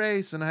did the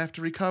race and I have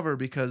to recover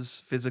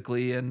because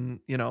physically and,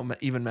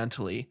 even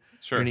mentally,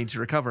 you need to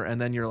recover. And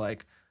then you're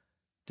like,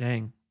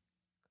 dang,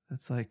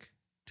 that's like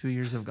 2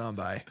 years have gone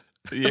by.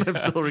 Yeah. I'm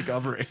still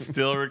recovering.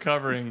 Still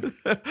recovering.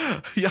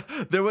 Yeah.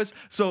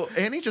 So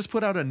Annie just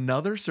put out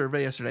another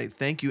survey yesterday.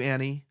 Thank you,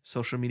 Annie,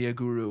 social media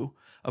guru,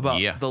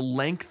 about the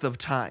length of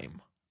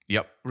time.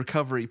 Yep.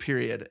 Recovery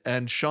period.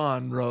 And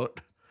Sean wrote,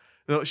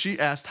 she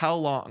asked how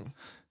long,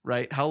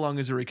 right? How long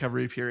is a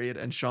recovery period?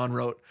 And Sean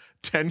wrote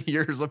 10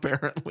 years,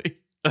 apparently.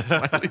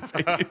 Smiley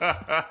face.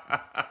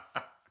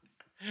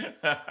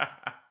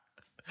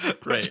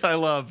 Which I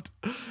loved.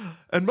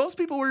 And most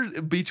people were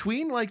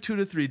between like 2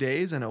 to 3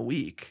 days and a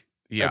week.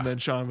 Yeah. And then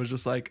Sean was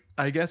just like,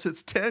 I guess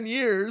it's 10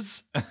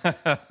 years.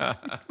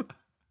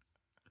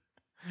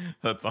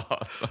 That's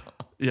awesome.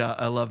 Yeah,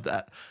 I love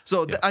that.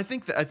 So I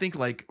think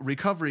like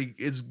recovery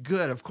is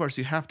good. Of course,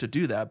 you have to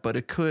do that, but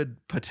it could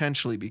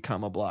potentially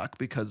become a block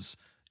because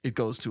it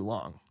goes too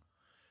long.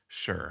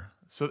 Sure.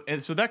 So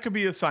that could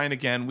be a sign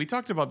again. We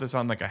talked about this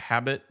on like a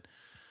habit,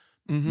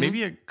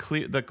 maybe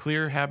the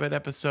clear habit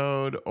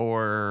episode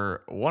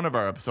or one of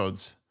our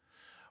episodes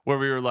where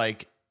we were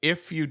like,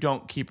 if you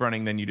don't keep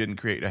running, then you didn't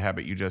create a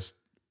habit. You just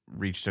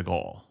reached a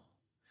goal.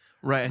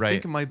 Right. I Right.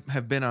 think it might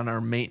have been on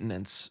our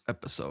maintenance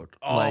episode.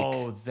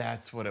 Oh,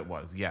 that's what it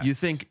was. Yes. You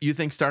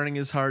think starting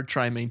is hard,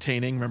 try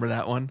maintaining. Remember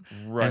that one?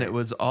 Right. And it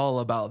was all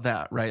about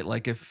that, right?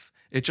 Like if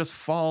it just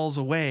falls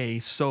away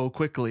so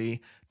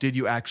quickly, did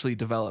you actually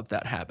develop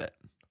that habit?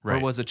 Or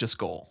Right. was it just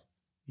goal?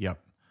 Yep.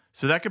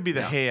 So that could be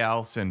the Yeah. Hey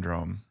Al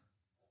syndrome.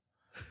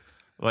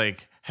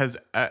 Like, has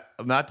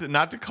not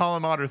to call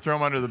him out or throw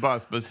him under the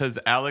bus, but has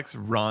Alex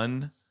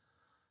run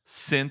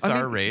since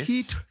our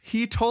race?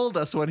 He told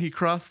us when he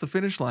crossed the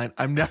finish line,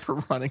 I'm never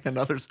running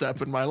another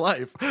step in my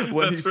life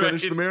when he That's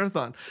finished right. the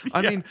marathon. I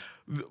Yeah. mean,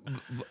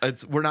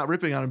 we're not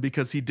ripping on him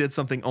because he did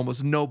something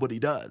almost nobody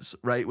does,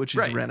 right? Which is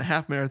Right. he ran a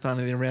half marathon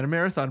and then ran a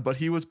marathon, but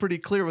he was pretty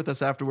clear with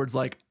us afterwards,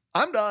 like,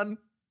 I'm done.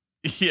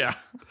 Yeah.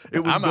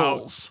 It was I'm out.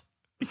 goals.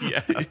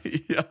 Yes.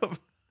 Yep.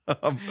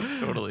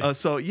 Totally.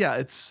 So yeah,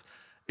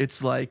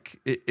 it's like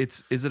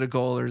is it a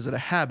goal or is it a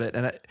habit?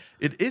 And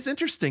it is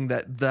interesting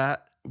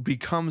that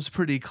becomes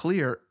pretty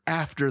clear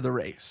after the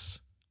race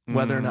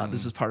whether or not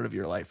this is part of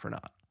your life or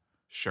not.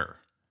 Sure.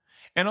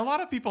 And a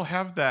lot of people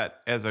have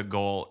that as a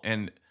goal,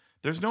 and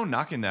there's no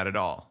knocking that at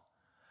all.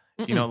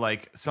 You know,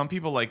 like some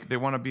people, like they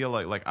want to be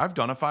like I've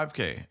done a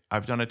 5K,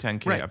 I've done a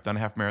 10K, Right. I've done a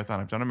half marathon,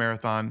 I've done a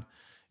marathon.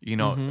 You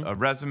know, a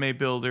resume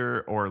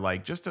builder, or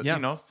like just Yeah.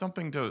 you know,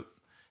 something to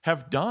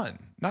have done.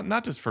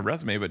 Not just for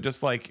resume, but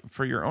just like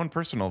for your own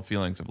personal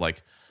feelings of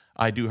like,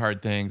 I do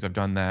hard things, I've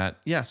done that.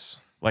 Yes.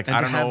 Like And I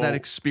to don't have know that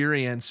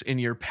experience in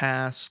your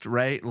past,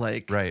 right?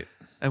 Like, right.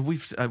 and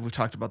we've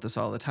talked about this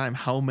all the time,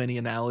 how many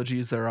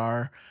analogies there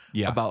are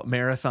Yeah. about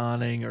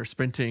marathoning or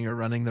sprinting or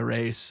running the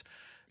race.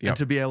 Yep. And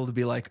to be able to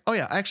be like, oh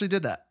yeah, I actually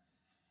did that.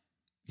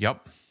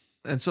 Yep.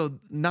 And so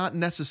not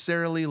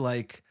necessarily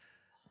like,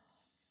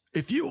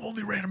 if you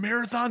only ran a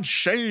marathon,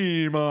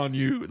 shame on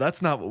you.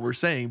 That's not what we're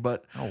saying.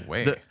 But No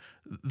way.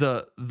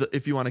 the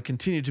if you want to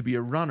continue to be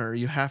a runner,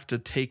 you have to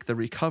take the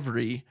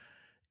recovery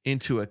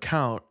into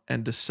account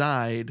and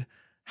decide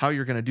how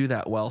you're going to do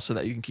that well so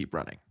that you can keep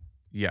running.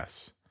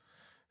 Yes,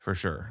 for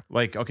sure.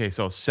 Like, okay,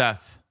 so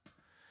Seth,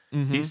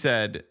 Mm-hmm. he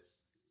said,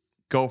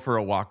 go for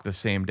a walk the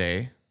same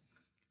day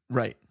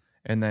Right.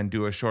 and then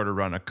do a shorter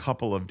run a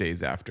couple of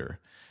days after.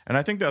 And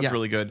I think that's Yeah.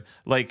 really good.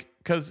 Like,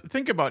 because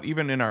think about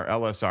even in our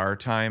LSR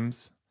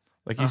times,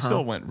 like you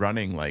still went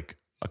running like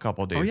a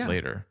couple days yeah.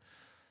 later.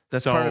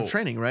 That's So- part of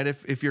training, right?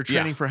 If you're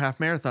training Yeah. for a half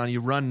marathon, you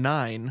run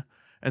 9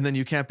 and then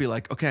you can't be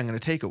like, okay, I'm going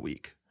to take a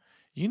week.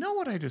 You know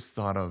what I just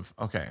thought of?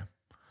 Okay.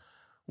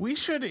 We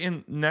should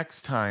in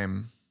next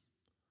time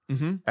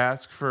Mm-hmm.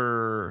 ask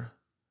for,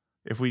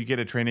 if we get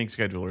a training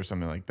schedule or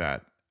something like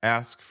that,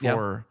 ask Yeah.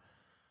 for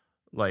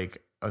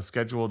like a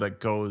schedule that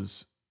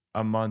goes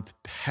a month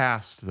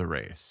past the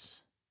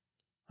race.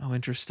 Oh,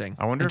 interesting.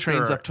 I wonder and if there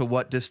trains are- up to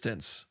what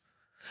distance?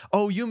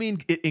 Oh, you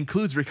mean it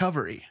includes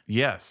recovery?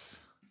 Yes.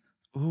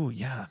 Ooh,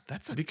 yeah.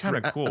 That's It'd be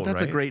kinda cool,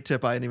 That's right? a great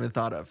tip I hadn't even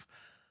thought of.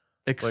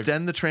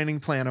 Extend the training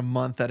plan a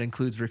month that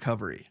includes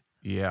recovery.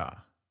 Yeah.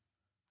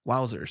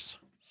 Wowzers.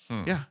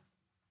 Hmm. Yeah.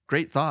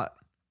 Great thought.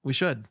 We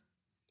should.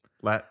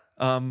 Let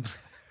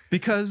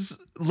Because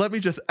let me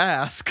just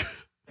ask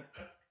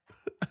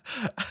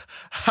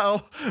how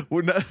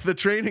when the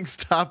training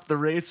stopped, the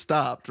race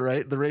stopped,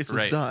 right? The race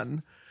was Right.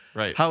 done.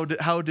 right.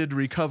 How did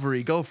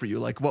recovery go for you?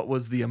 Like what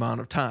was the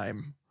amount of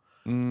time?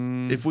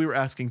 If we were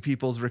asking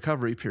people's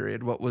recovery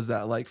period, what was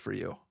that like for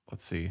you?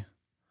 Let's see.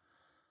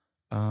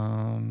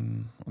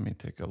 Let me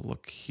take a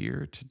look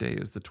here. Today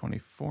is the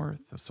 24th.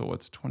 So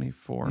what's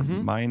 24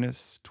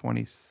 minus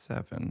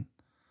 27?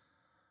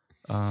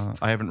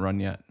 I haven't run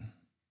yet.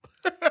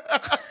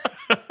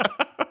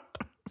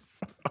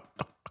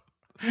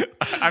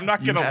 I'm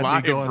not You gonna had me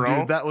lie, going, bro.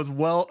 dude. That was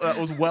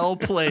well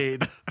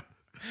played.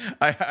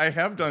 I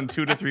have done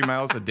 2 to 3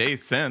 miles a day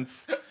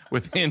since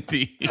with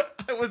Indy.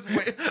 I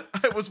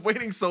was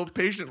waiting so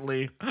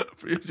patiently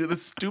for you to do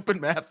this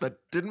stupid math that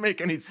didn't make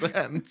any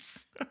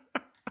sense.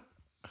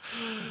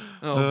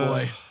 Oh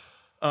boy.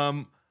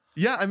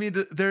 Yeah, I mean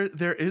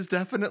there is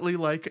definitely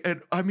like,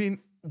 and I mean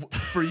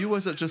for you,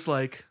 was it just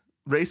like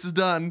race is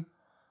done?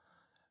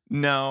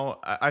 No,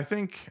 I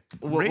think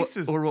race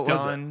is or what was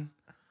it?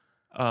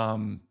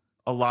 done.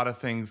 A lot of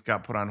things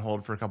got put on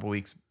hold for a couple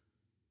weeks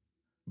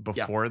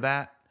before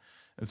that.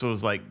 And so it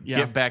was like, Yeah.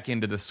 get back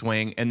into the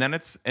swing. And then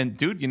and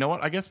dude, you know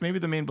what? I guess maybe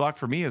the main block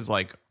for me is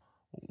like,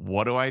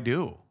 what do I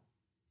do?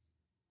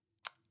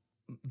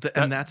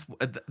 And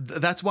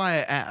that's why I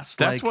asked.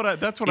 That's like,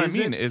 what I is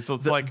mean. it Is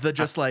it's the, like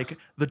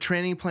the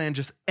training plan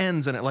just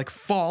ends and it like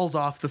falls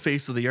off the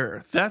face of the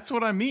earth. that's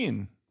what I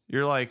mean.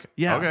 You're like,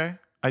 Yeah. okay,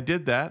 I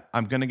did that.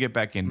 I'm gonna get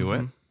back into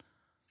it.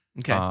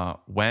 Okay.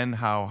 When,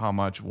 how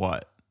much,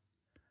 what?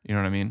 You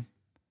know what I mean?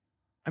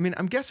 I mean,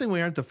 I'm guessing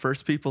we aren't the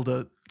first people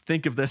to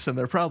think of this, and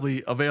they're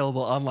probably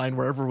available online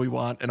wherever we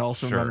want, and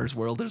also in Sure. Runner's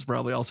World. There's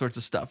probably all sorts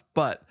of stuff.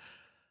 But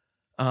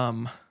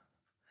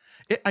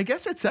I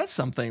guess it says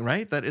something,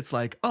 right? That it's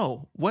like,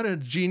 oh, what a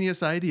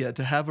genius idea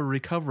to have a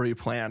recovery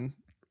plan.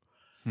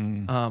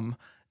 And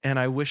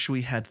I wish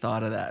we had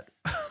thought of that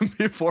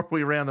before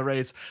we ran the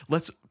race.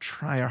 Let's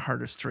try our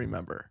hardest to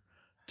remember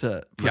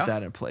to put Yeah.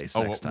 that in place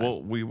next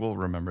time. We will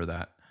remember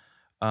that.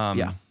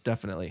 Yeah,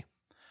 definitely.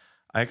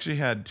 I actually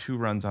had 2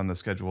 runs on the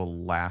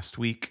schedule last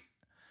week,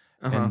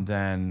 Uh-huh. and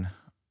then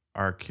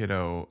our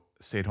kiddo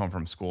stayed home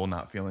from school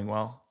not feeling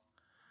well.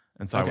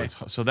 And so Okay.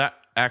 so that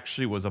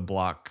actually was a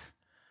block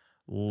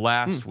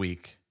last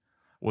week.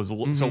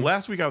 So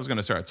last week I was going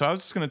to start. So I was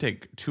just going to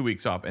take 2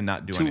 weeks off and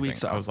not do 2 anything.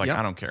 weeks off. I was like, Yep.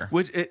 I don't care.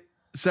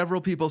 Several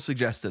people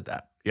suggested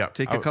that. Yeah.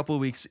 Take a couple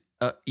of weeks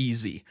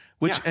easy.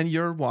 And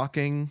you're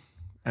walking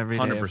every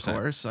day, 100%. of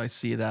course. I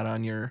see that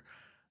on your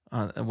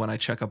when I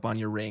check up on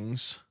your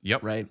rings.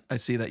 Yep. Right. I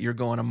see that you're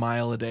going a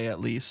mile a day at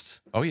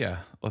least. Oh yeah.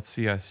 Let's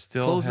see. I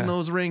still Closing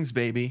those rings,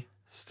 baby.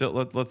 Still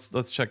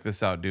let's check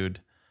this out, dude.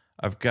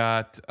 I've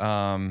got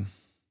my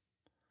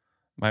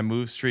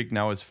move streak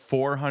now is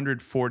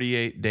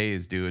 448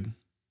 days, dude.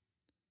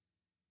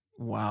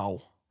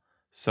 Wow.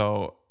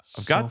 So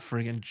I've so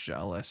friggin'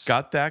 jealous.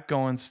 Got that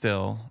going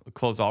still.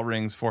 Close all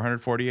rings,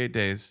 448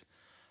 days.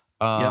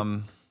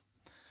 But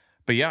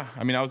yeah,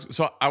 I mean,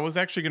 I was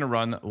actually going to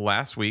run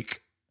last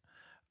week.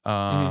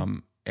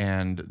 And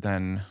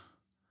then,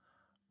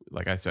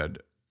 like I said,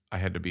 I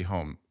had to be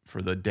home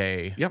for the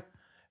day. Yep.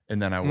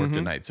 And then I worked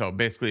at night. So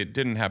basically it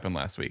didn't happen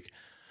last week.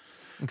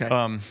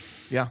 Okay.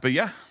 Yeah. But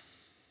yeah.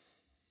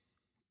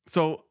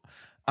 So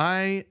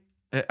I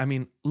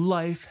mean,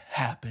 life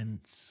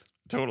happens.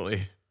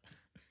 Totally.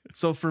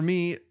 So for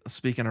me,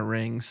 speaking of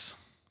rings,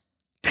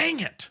 dang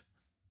it.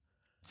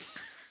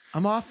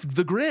 I'm off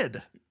the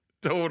grid.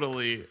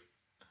 Totally.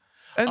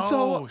 And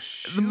so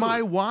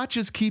my watch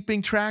is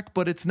keeping track,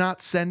 but it's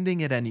not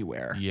sending it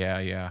anywhere.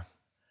 Yeah.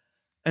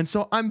 And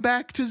so I'm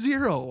back to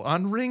 0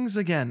 on rings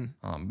again.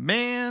 Oh,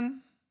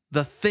 man.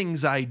 The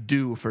things I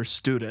do for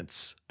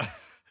students.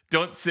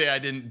 Don't say I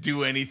didn't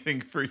do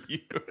anything for you.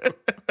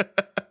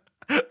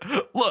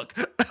 Look,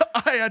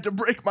 I had to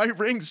break my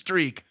ring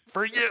streak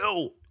for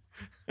you.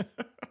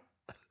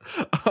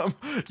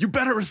 You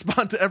better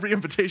respond to every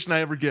invitation I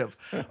ever give.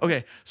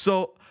 Okay,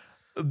 so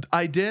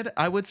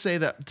I would say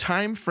that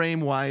time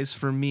frame wise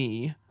for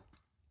me.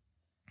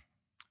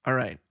 All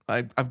right,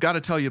 I've got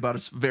to tell you about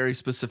a very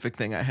specific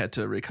thing I had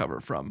to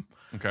recover from.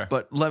 Okay.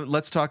 But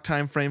let's talk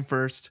time frame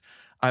first.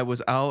 I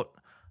was out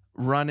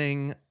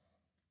running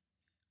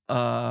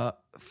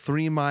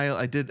 3 mile.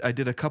 I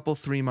did a couple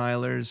 3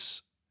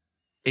 milers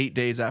 8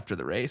 days after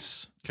the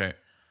race. Okay.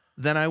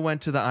 Then I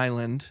went to the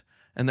island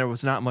and there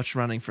was not much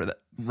running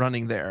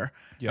there.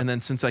 Yep. And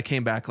then since I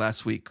came back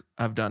last week,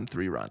 I've done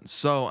 3 runs.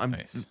 So I'm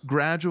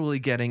gradually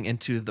getting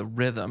into the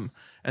rhythm.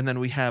 And then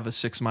we have a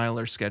 6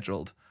 miler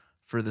scheduled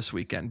for this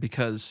weekend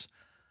because,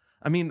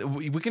 I mean,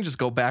 we can just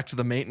go back to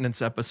the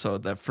maintenance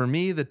episode that for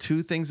me, the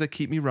 2 things that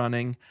keep me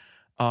running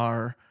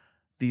are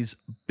these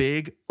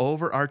big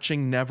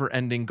overarching never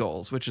ending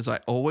goals, which is I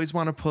always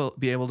want to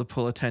be able to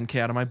pull a 10K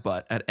out of my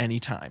butt at any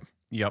time.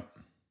 Yep.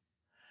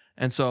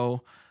 And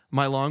so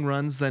my long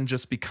runs then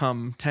just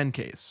become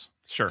 10Ks.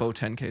 Sure. Faux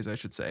 10Ks, I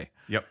should say.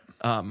 Yep.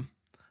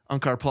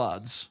 Unkar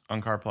plods.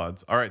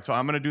 All right. So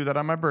I'm going to do that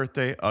on my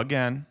birthday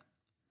again.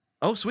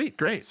 Oh, sweet.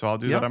 Great. So I'll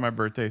do that on my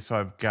birthday. So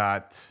I've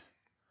got,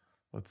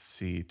 let's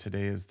see,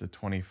 today is the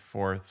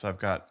 24th. So I've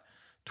got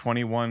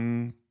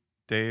 21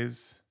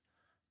 days,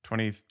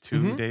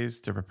 22 days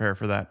to prepare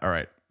for that. All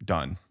right.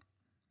 Done.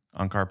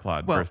 Unkar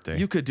plod birthday.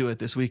 You could do it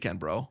this weekend,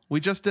 bro. We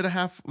just did a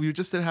half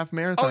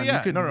marathon. Oh, yeah.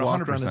 You could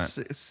walk 100%. around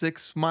a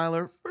 6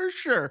 miler for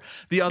sure.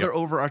 The other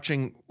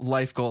overarching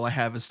life goal I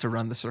have is to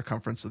run the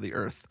circumference of the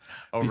earth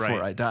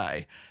before I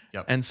die.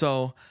 Yep. And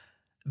so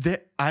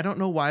I don't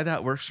know why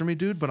that works for me,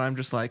 dude, but I'm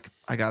just like,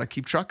 I got to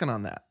keep trucking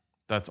on that.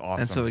 That's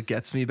awesome. And so it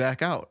gets me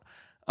back out.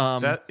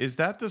 Is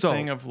that the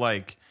thing of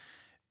like,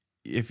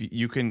 if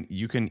you can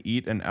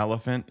eat an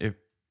elephant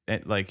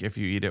if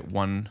you eat it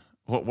one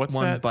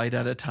bite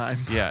at a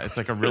time. Yeah, it's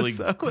like a really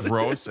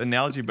gross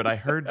analogy, but I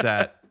heard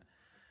that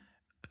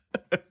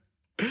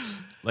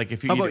like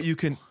if you How about you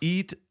can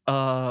eat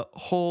a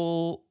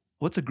whole,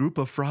 what's a group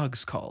of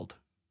frogs called?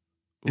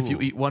 If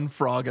you eat one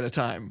frog at a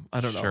time. I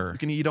don't know. Sure. You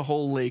can eat a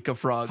whole lake of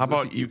frogs. How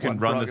about you can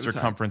run the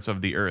circumference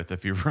of the earth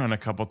if you run a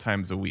couple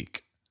times a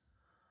week?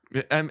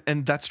 And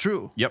that's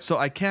true. Yep. So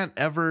I can't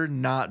ever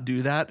not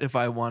do that if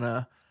I want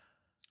to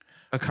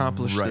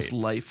accomplish this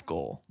life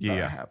goal that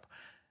I have.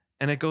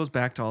 And it goes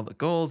back to all the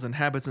goals and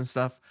habits and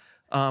stuff.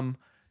 Can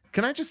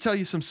I just tell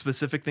you some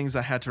specific things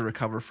I had to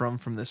recover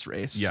from this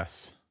race?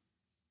 Yes.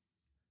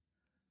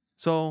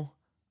 So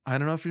I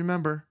don't know if you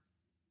remember,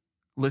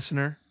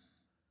 listener,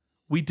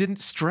 we didn't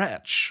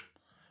stretch.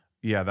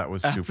 Yeah, that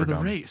was after super the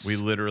dumb. race. We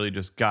literally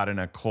just got in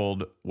a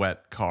cold,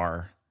 wet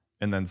car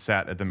and then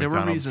sat at the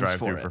McDonald's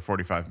drive-thru for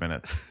 45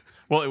 minutes.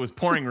 Well, it was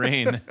pouring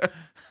rain.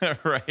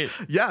 Right.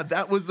 Yeah,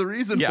 that was the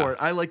reason for it.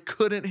 I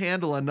couldn't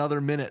handle another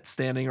minute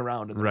standing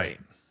around in the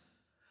rain.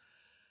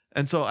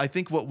 And so I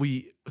think what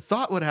we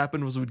thought would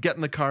happen was we'd get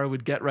in the car,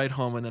 we'd get right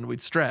home, and then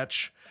we'd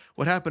stretch.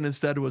 What happened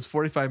instead was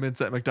 45 minutes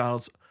at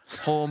McDonald's,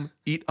 home,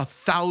 eat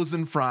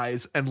 1,000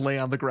 fries, and lay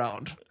on the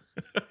ground.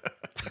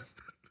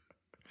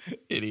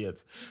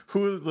 Idiots.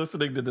 Who is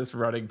listening to this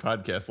running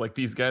podcast? Like,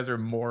 these guys are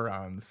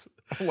morons.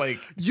 Like,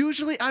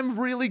 Usually I'm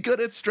really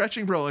good at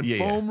stretching, bro, and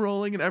foam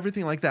rolling and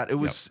everything like that. It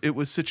was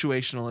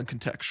situational and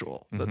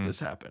contextual that this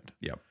happened.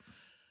 Yep.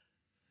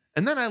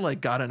 And then I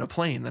like got in a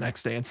plane the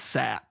next day and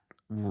sat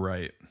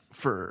Right.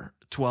 for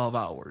 12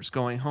 hours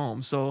going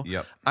home. So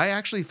Yep. I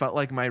actually felt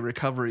like my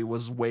recovery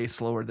was way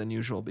slower than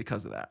usual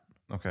because of that.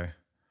 Okay.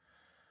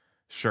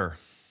 Sure.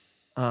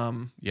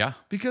 Yeah.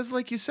 Because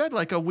like you said,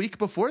 like a week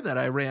before that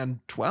I ran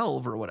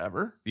 12 or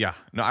whatever. Yeah.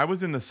 No, I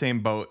was in the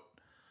same boat.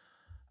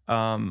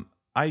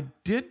 I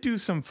did do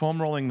some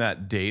foam rolling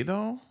that day,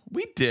 though.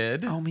 We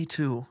did. Oh, me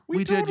too. We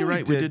We did. You're totally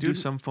right. We did, did do dude.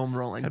 some foam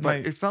rolling, Had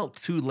but my- it felt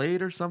too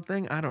late or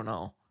something. I don't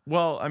know.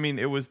 Well, I mean,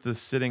 it was the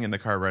sitting in the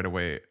car right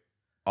away,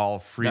 all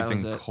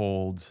freezing it.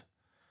 cold,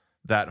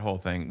 that whole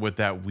thing with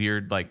that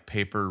weird, like,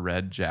 paper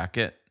red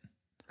jacket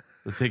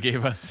that they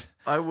gave us.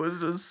 I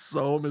was just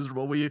so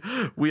miserable.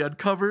 We had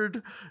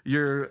covered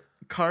your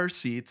car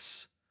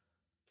seats,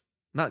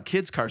 not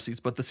kids' car seats,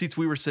 but the seats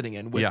we were sitting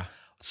in with Yeah.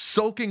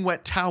 soaking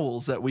wet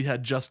towels that we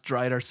had just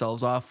dried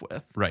ourselves off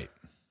with. Right.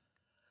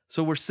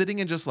 So we're sitting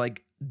in just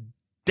like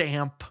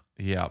damp,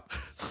 Yep.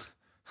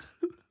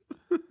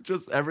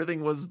 just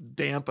everything was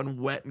damp and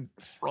wet and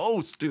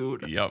gross,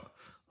 dude. Yep.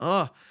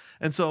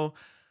 And so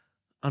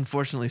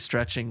unfortunately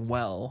stretching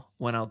well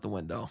went out the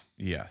window.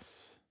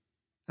 Yes.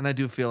 And I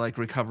do feel like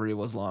recovery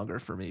was longer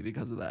for me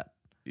because of that.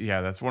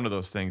 Yeah, that's one of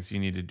those things you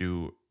need to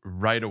do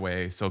right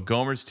away. So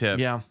Gomer's tip,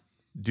 Yeah.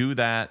 do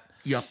that.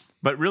 Yep.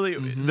 But really,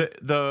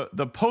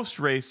 the post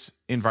race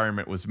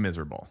environment was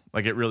miserable.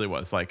 Like, it really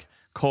was, like,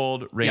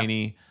 cold,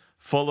 rainy,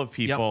 full of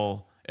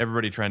people,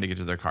 everybody trying to get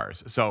to their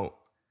cars. So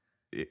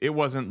it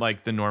wasn't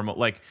like the normal.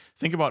 Like,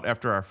 think about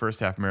after our first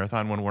half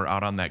marathon when we're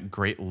out on that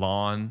great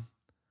lawn,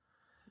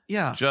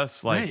 Yeah.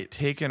 just like Right.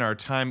 taking our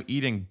time,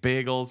 eating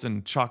bagels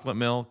and chocolate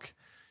milk,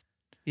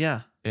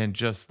 Yeah. and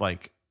just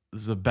like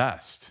the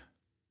best.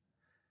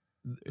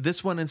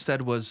 This one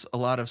instead was a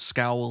lot of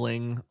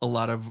scowling, a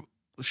lot of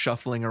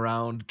shuffling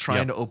around,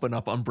 trying to open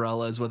up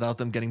umbrellas without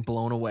them getting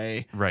blown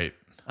away. Right.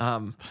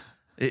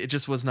 It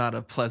just was not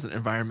a pleasant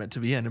environment to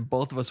be in. And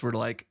both of us were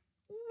like,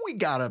 we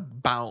gotta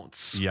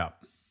bounce. Yep.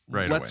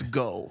 Right. Let's away.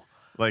 go.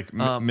 Like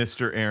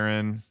Mr.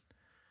 Aaron,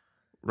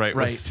 right?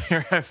 Was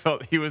there. I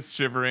felt he was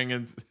shivering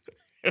and.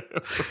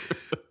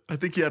 I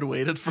think he had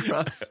waited for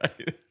us.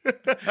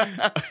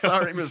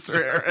 Sorry, Mr.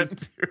 Aaron.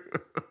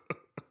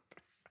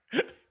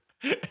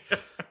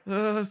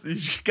 You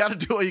gotta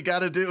do what you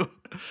gotta do.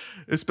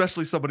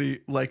 Especially somebody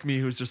like me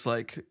who's just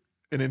like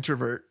an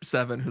introvert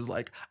 7 who's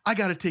like, I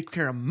gotta take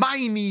care of my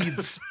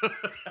needs.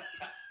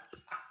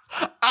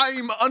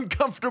 I'm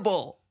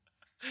uncomfortable.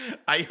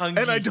 And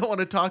I don't want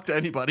to talk to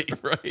anybody.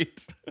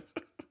 Right.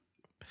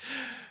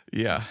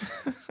 Yeah.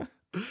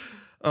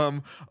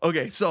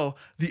 Okay, so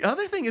the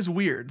other thing is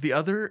weird. The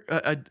other,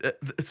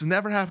 it's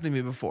never happened to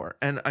me before,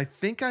 and I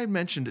think I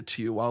mentioned it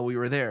to you while we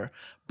were there.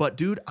 But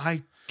dude,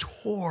 I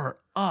tore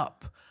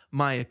up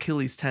my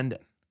Achilles tendon.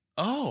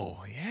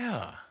 Oh,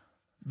 yeah.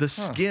 The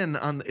skin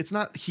on it's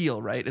not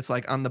heel, right? It's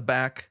like on the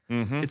back.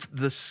 Mm-hmm. It's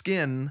the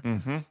skin,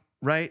 Mm-hmm.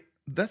 right?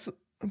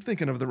 I'm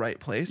thinking of the right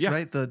place,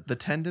 right? The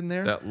tendon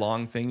there. That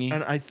long thingy.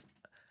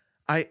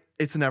 And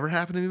it's never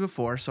happened to me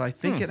before, so I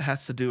think it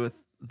has to do with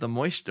the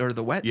moisture or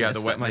the wetness. Yeah, the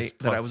wetness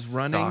that I was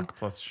running. sock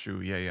plus shoe.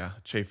 Yeah.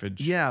 Chafage.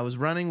 Yeah, I was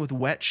running with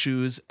wet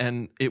shoes,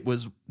 and it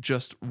was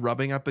just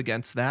rubbing up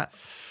against that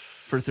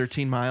for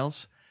 13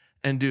 miles.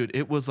 And dude,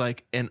 it was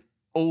like an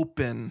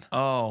open,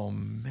 Oh,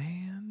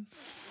 man.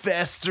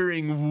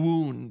 festering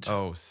wound.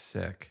 Oh,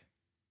 sick.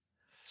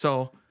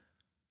 So,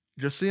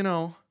 just so you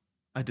know,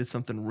 I did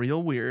something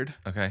real weird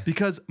Okay.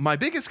 because my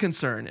biggest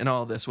concern in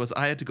all this was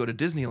I had to go to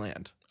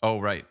Disneyland. Oh,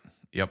 right.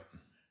 Yep.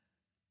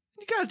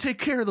 You got to take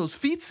care of those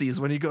feetsies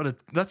when you go to.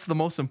 That's the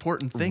most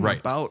important thing Right.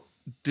 about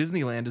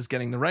Disneyland is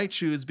getting the right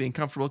shoes, being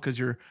comfortable because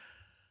you're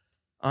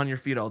on your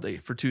feet all day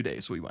for 2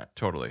 days. We went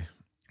Totally.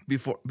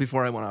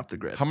 before I went off the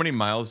grid. How many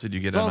miles did you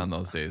get So- in on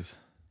those days?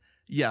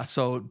 Yeah,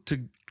 so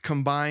to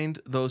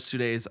combined those 2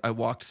 days, I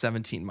walked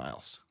 17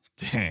 miles.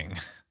 Dang.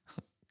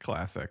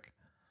 Classic.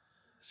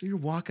 So you're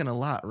walking a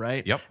lot,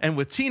 right? Yep. And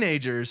with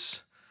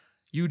teenagers,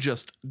 you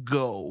just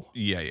go.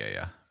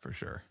 Yeah. For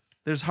sure.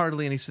 There's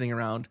hardly any sitting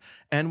around.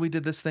 And we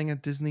did this thing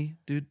at Disney,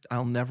 dude.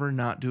 I'll never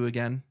not do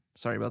again.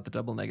 Sorry about the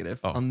double negative.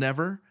 Oh. I'll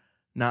never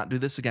not do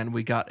this again.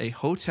 We got a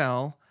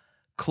hotel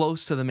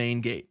close to the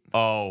main gate.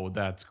 Oh,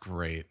 that's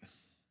great.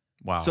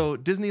 Wow. So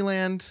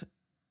Disneyland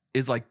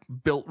is like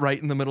built right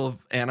in the middle of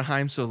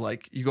Anaheim. So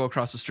like you go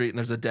across the street and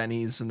there's a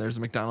Denny's and there's a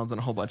McDonald's and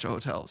a whole bunch of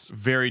hotels.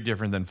 very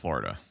different than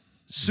Florida.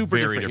 Super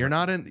Very different. You're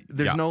not in,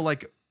 there's Yeah. no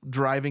like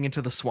driving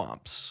into the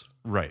swamps.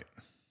 Right.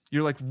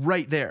 You're like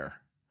right there.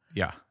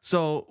 Yeah.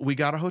 So we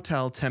got a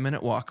hotel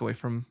 10-minute walk away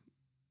from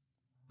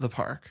the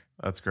park.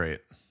 That's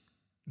great.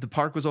 The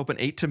park was open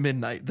 8 to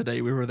midnight the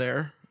day we were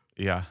there.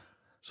 Yeah.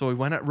 So we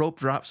went at rope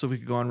drop so we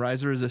could go on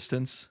Rise of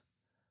Resistance.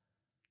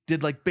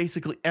 Did like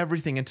basically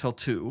everything until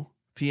 2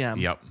 p.m.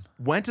 Yep.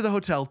 Went to the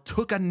hotel,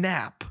 took a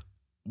nap.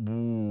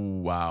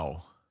 Ooh,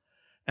 wow.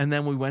 And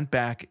then we went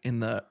back in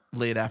the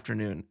late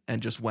afternoon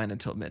and just went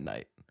until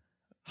midnight.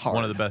 Hard.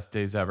 One of the best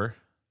days ever.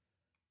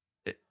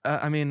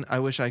 I mean, I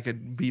wish I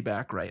could be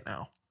back right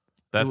now.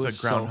 That's was a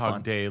so Groundhog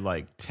fun. Day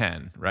like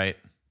 10, right?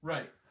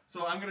 Right.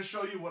 So I'm going to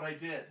show you what I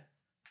did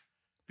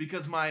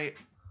because my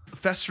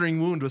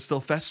festering wound was still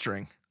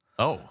festering.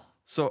 Oh.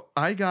 So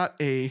I got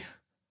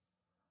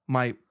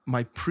my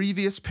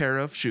previous pair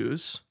of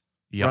shoes,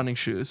 Yep. running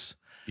shoes,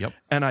 Yep.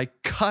 and I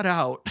cut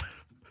out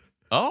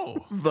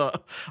Oh.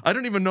 I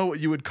don't even know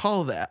what you would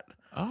call that.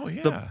 Oh,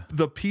 yeah.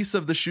 The piece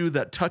of the shoe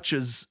that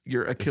touches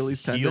your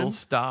Achilles Heel tendon.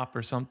 stop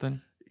or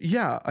something.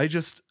 Yeah, I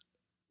just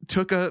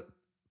took a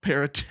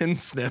pair of tin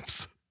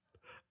snips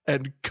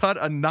and cut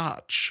a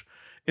notch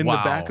in the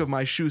back Wow. of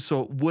my shoe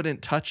so it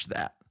wouldn't touch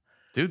that.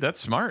 Dude, that's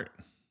smart.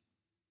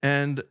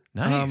 And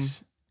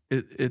Nice.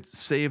 it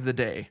saved the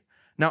day.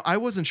 Now, I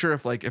wasn't sure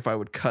if I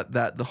would cut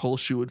that, the whole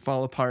shoe would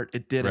fall apart.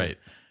 It didn't. Right.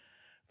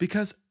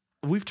 Because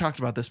we've talked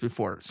about this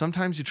before.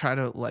 Sometimes you try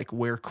to like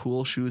wear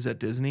cool shoes at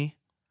Disney.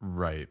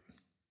 Right.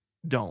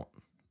 Don't.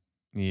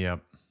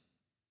 Yep.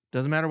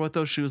 Doesn't matter what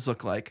those shoes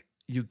look like.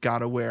 You got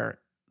to wear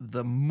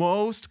the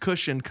most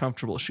cushioned,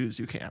 comfortable shoes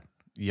you can.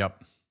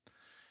 Yep.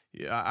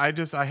 Yeah,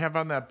 I have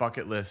on that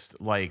bucket list,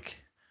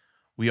 like,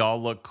 we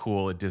all look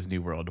cool at Disney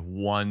World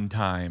one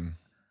time.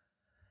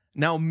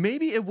 Now,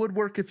 maybe it would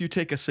work if you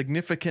take a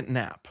significant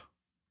nap.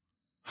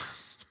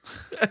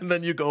 And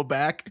then you go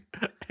back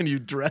and you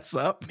dress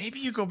up. Maybe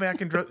you go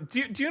back and dress. Do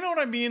you know what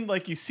I mean?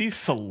 Like, you see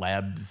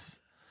celebs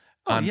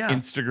on yeah.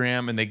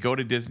 Instagram and they go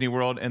to Disney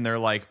World and they're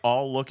like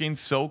all looking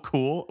so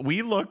cool.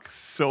 We look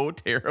so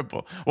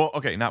terrible. Well,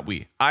 okay, not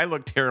we. I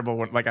look terrible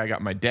when, like, I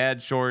got my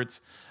dad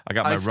shorts, I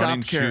got my stopped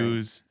running caring.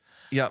 shoes.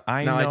 Yep.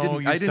 I no, know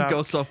I didn't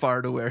go stopped- so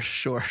far to wear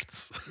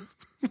shorts.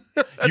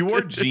 You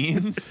wore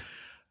jeans?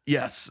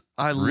 Yes,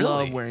 I Really?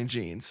 love wearing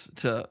jeans.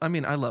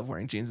 I love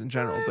wearing jeans in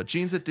general, but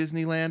jeans at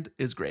Disneyland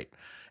is great.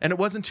 And it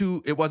wasn't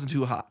too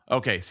hot.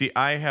 Okay, see,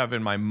 I have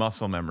in my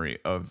muscle memory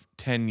of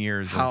 10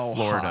 years How in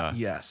Florida, hot?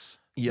 Yes.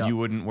 Yep. you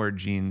wouldn't wear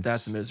jeans.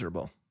 That's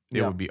miserable. It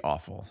Yep. would be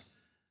awful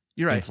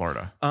You're in right.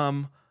 Florida. Kaz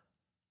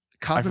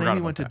and forgot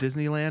Amy went to about that.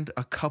 Disneyland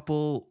a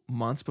couple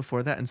months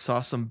before that and saw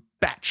some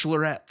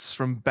bachelorettes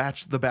from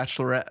The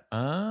Bachelorette.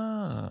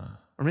 Ah,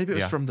 Or maybe it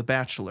was Yeah. from The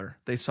Bachelor.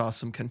 They saw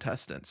some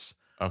contestants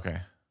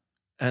okay.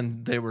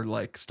 and they were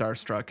like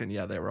starstruck and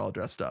yeah, they were all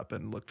dressed up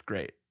and looked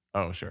great.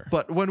 Oh, sure.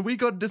 But when we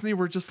go to Disney,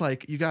 we're just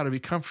like, you got to be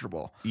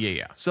comfortable.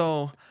 Yeah.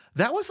 So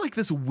that was like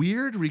this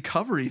weird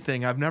recovery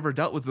thing I've never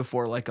dealt with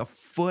before, like a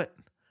foot.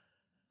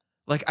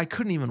 Like I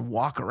couldn't even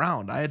walk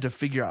around. I had to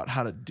figure out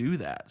how to do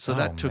that. So Oh,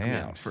 that took me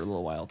man. out for a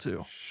little while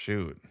too.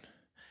 Shoot.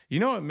 You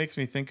know what it makes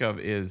me think of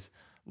is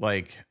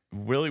like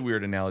really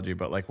weird analogy,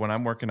 but like when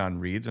I'm working on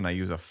reads and I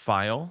use a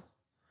file,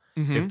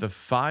 Mhm. if the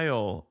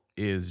file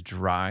is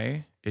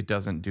dry, it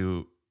doesn't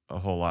do a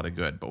whole lot of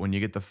good. But when you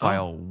get the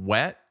file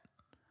wet,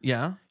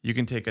 Yeah. you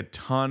can take a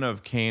ton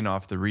of cane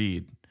off the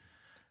reed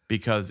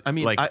because I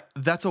mean, like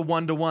that's a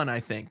 1-to-1,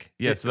 I think.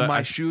 Yeah, so that- my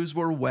I- shoes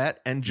were wet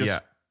and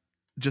just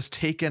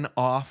taken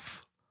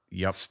off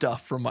yep,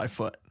 stuff from my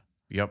foot.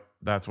 yep,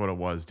 that's what it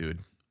was, dude.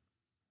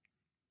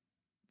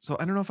 So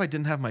I don't know if I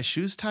didn't have my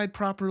shoes tied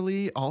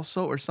properly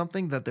also or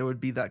something that there would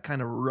be that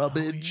kind of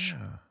rubbage, Oh,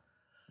 yeah.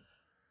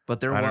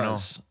 but there I don't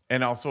was. know.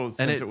 And also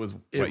since it was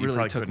It what, you really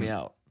probably took me couldn't-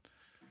 out.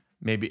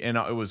 Maybe, and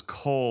it was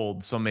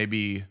cold, so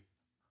maybe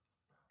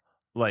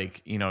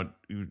like, you know,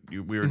 we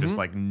were just Mhm.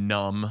 like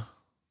numb.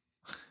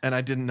 And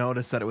I didn't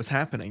notice that it was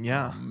happening.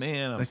 Yeah. Oh,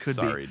 man, I'm that could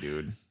be. sorry,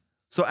 dude.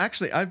 So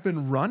actually I've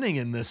been running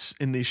in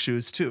these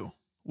shoes too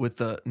with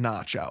the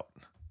notch out.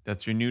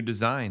 That's your new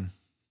design.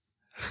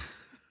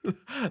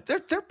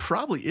 There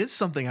probably is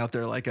something out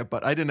there like it,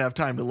 but I didn't have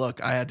time to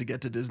look. I had to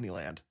get to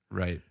Disneyland.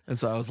 Right. And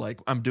so I was like,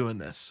 I'm doing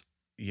this.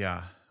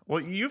 Yeah. Well,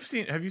 have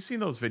you seen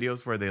those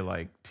videos where they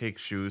like take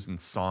shoes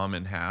and saw them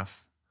in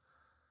half?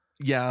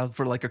 Yeah,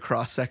 for like a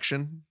cross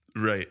section.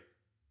 Right.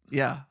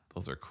 Yeah.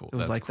 Those are cool. It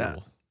was That's like that.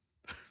 cool.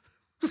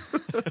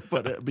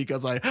 But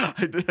because I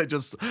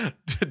just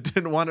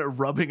didn't want it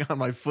rubbing on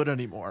my foot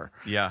anymore,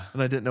 Yeah.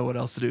 and I didn't know what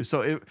else to do.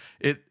 So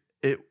it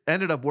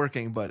ended up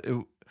working, but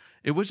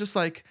it was just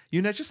like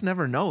just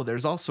never know.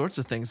 There's all sorts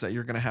of things that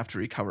you're gonna have to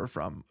recover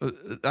from. I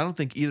don't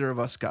think either of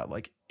us got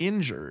like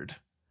injured,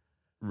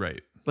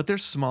 Right. but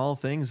there's small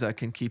things that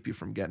can keep you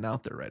from getting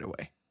out there right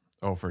away.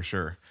 Oh, for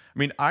sure. I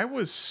mean, I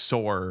was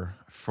sore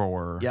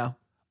for Yeah.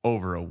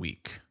 over a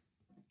week.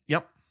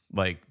 Yep.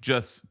 Like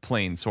just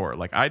plain sore.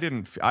 Like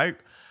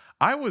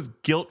I was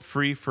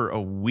guilt-free for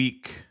a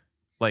week,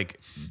 like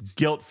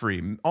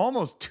guilt-free,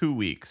 almost 2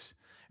 weeks.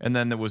 And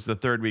then there was the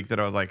third week that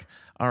I was like,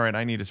 all right,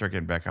 I need to start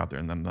getting back out there.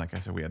 And then, like I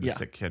said, we had the Yeah.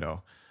 sick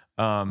kiddo.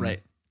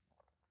 Right.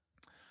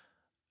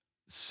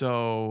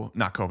 So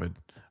not COVID.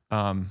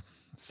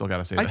 Still got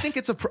to say I that. think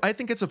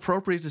it's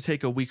appropriate to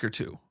take a week or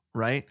two,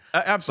 right?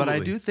 Absolutely.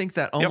 But I do think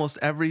that almost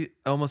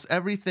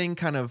everything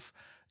kind of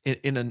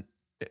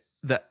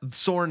that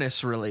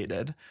soreness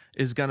related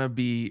is going to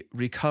be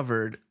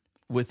recovered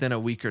within a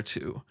week or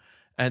two.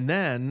 And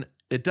then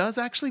it does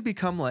actually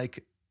become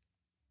like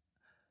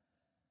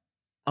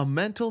a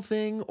mental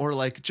thing or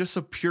like just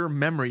a pure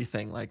memory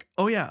thing? Like,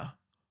 oh yeah,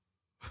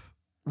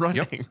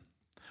 running. Yep.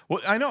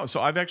 Well, I know.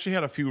 So I've actually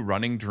had a few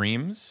running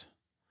dreams.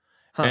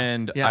 Huh.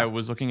 And Yeah. I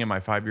was looking at my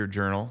 5-year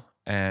journal,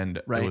 and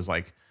it Right. was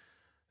like,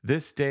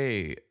 this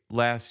day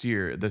last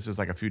year, this is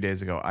like a few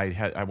days ago,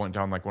 I went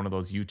down like one of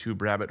those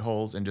YouTube rabbit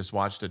holes and just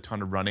watched a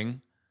ton of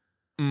running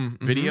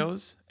Mm-hmm.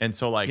 videos. And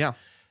so like, Yeah.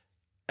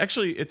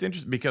 actually it's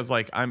interesting because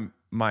like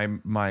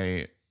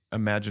my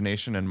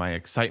imagination and my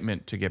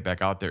excitement to get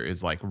back out there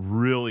is like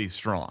really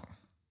strong.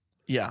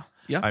 Yeah.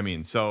 Yeah. I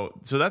mean, so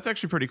that's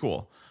actually pretty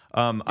cool.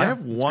 I Yeah,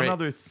 have that's one great.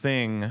 other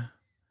thing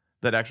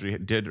that actually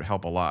did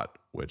help a lot,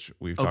 which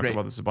we've Oh, talked great.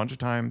 about this a bunch of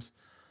times.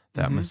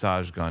 That Mhm.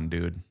 massage gun,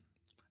 dude.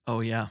 Oh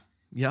yeah.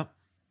 Yep.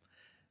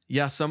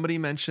 Yeah. Somebody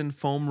mentioned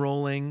foam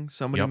rolling.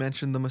 Somebody Yep.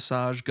 mentioned the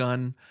massage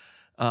gun.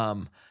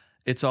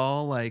 It's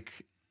all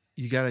like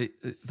you got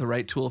the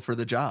right tool for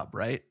the job,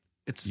 right?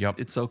 Yep.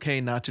 It's okay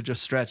not to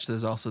just stretch.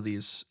 There's also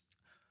these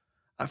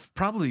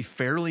probably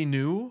fairly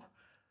new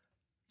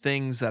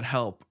things that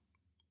help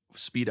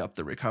speed up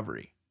the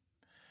recovery.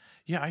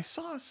 Yeah, I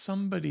saw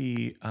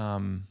somebody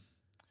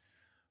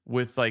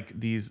with like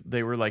these,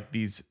 they were like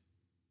these,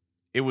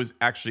 it was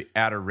actually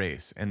at a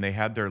race and they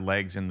had their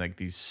legs in like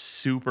these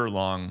super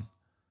long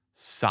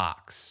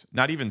socks.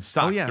 Not even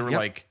socks. yeah, They were yep.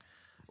 like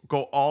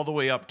go all the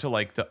way up to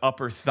like the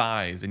upper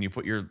thighs and you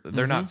put your,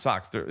 they're Mm-hmm. not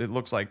socks. It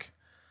looks like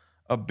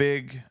a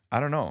big, I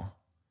don't know,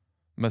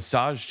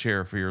 massage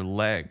chair for your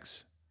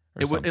legs.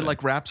 Or It something.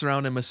 like wraps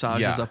around and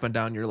massages Yeah. up and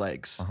down your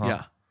legs. Uh-huh.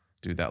 Yeah.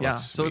 Dude, that Yeah.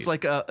 looks So it's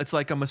sweet.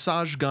 like a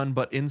massage gun,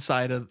 but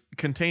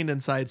contained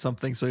inside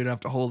something, so you don't have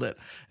to hold it,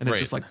 and it Right.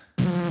 just like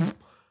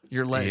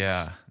your legs.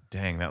 Yeah.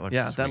 Dang, that looks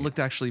Yeah, that sweet. looked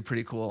actually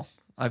pretty cool.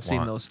 I've seen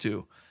Want. those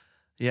too.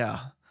 Yeah.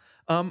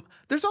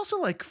 There's also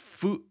like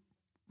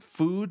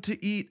food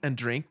to eat and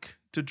drink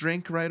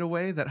right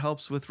away that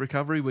helps with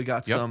recovery. We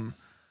got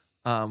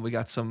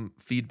Yep. some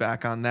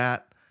feedback on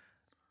that.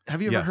 Have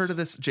you ever Yes. heard of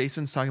this?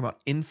 Jason's talking about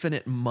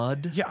Infinite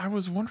Mud. Yeah, I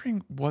was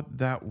wondering what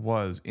that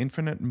was.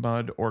 Infinite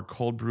Mud or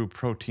cold brew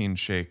protein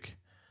shake.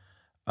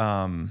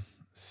 Scan.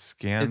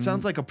 It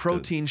sounds like a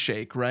protein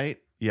shake, right?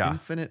 Yeah.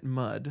 Infinite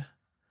Mud.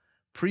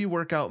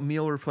 Pre-workout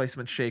meal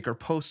replacement shake or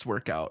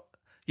post-workout.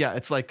 Yeah,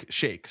 it's like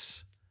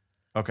shakes.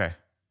 Okay.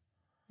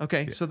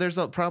 Okay, so there's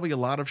probably a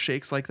lot of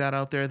shakes like that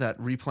out there that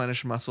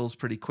replenish muscles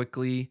pretty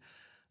quickly.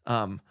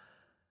 And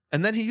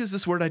then he used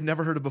this word I'd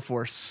never heard of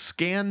before,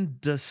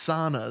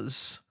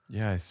 Skandasanas.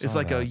 Yeah, I saw It's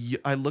like that.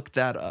 I looked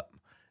that up.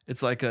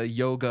 It's like a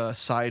yoga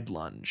side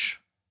lunge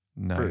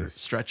for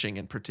Nice. stretching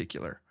in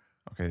particular.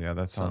 Okay, yeah,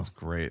 that sounds So,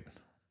 great.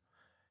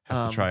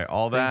 Have to try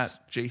all Thanks,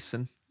 that.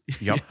 Jason.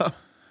 Yep.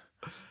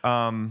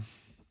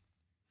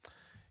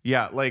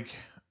 Yeah, like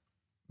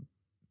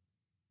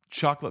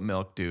chocolate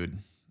milk, dude.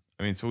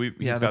 I mean, so he's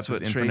Yeah, got that's this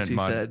what Infinite Tracy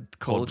Mud said.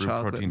 Cold brew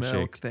chocolate protein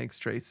milk. shake. Thanks,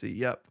 Tracy.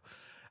 Yep.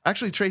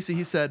 Actually, Tracy,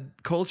 he said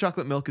cold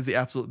chocolate milk is the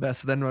absolute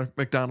best. Then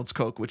McDonald's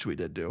Coke, which we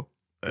did do.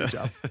 Good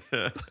job.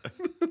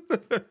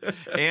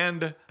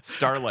 And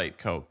Starlight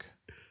Coke.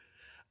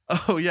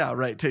 Oh yeah,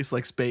 right. Tastes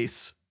like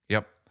space.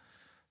 Yep.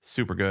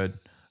 Super good.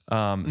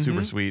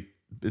 Super sweet.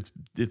 It's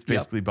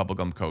basically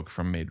bubblegum Coke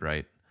from Made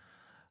Right.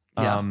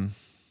 Yeah.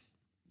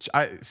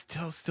 I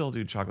still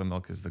do chocolate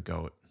milk is the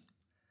goat.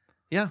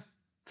 Yeah.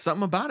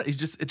 Something about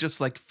it. It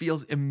just like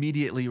feels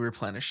immediately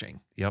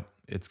replenishing. Yep.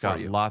 It's got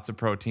you. lots of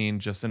protein,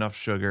 just enough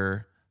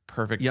sugar,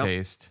 perfect Yep.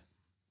 taste.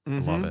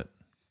 Mhm. Love it.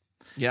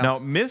 Yeah. Now,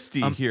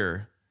 Misty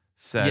here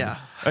said, yeah.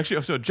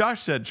 actually, so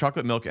Josh said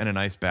chocolate milk and an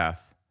ice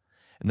bath,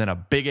 and then a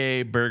big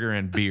A burger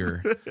and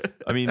beer.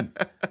 I mean,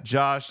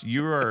 Josh,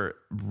 you are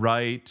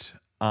right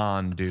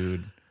on,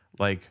 dude.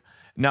 Like,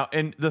 now,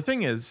 and the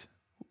thing is,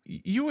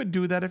 you would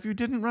do that if you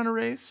didn't run a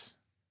race,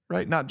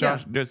 right? Not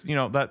Josh. Yeah. Just,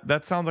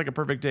 that sounds like a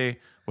perfect day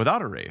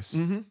without a race.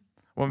 Mhm.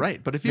 Well,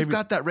 Right. But if you've maybe-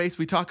 got that race,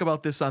 we talk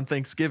about this on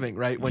Thanksgiving,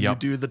 right? When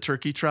Yep. you do the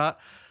turkey trot,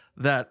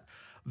 that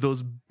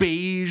those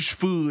beige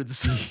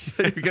foods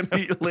that you're going to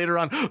eat later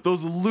on,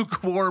 those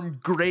lukewarm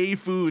gray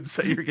foods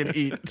that you're going to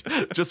eat,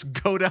 just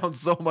go down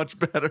so much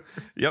better.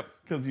 Yep,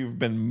 because you've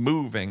been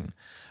moving.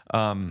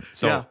 So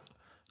Yeah.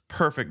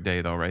 perfect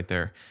day though, right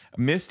there.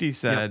 Misty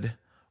said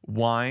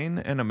wine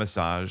and a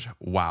massage.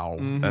 Wow,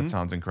 that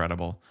sounds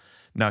incredible.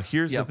 Now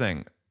here's Yep. the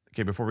thing.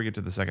 Okay, before we get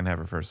to the second half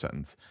of first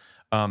sentence,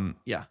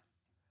 Yeah.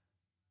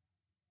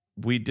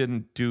 we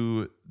didn't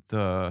do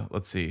the.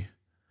 Let's see.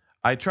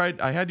 I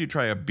had you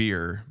try a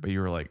beer, but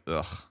you were like,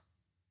 ugh.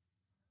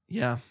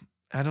 Yeah.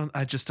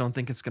 I just don't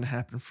think it's going to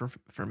happen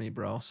for me,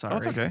 bro. Sorry. Oh,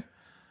 it's okay.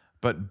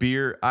 But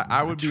beer,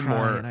 I would be try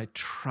more. and I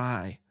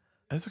try.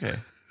 That's okay.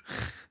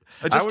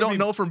 I just would don't be-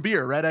 know from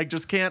beer, right? I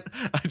just can't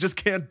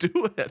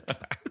do it.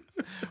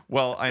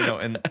 Well, I know,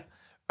 and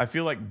I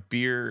feel like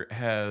beer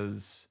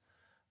has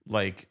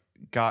like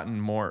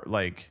gotten more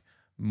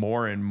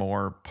and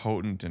more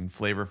potent and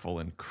flavorful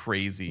and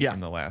crazy Yeah. in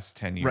the last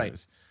 10 years.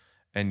 Right.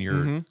 And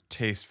your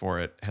taste for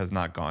it has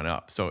not gone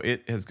up. So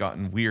it has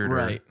gotten weirder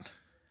Right.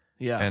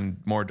 Yeah. and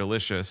more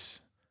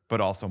delicious, but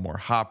also more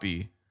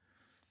hoppy.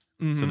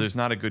 So there's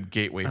not a good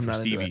gateway I'm for not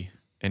into Stevie.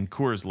 And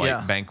Coors Light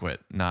Yeah.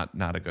 Banquet, not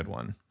a good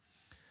one.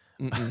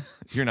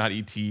 You're not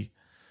ET.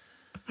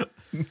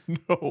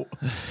 No.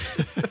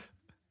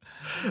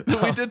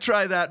 We did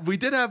try that. We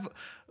did have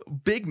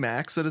Big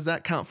Mac. So does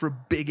that count for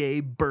Big A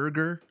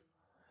burger?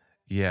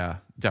 Yeah,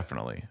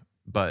 definitely.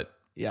 But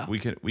Yeah. we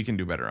can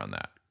do better on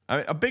that. I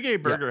mean, a Big A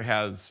burger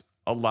has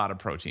a lot of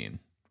protein,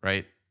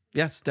 right?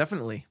 Yes,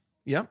 definitely.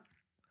 Yep.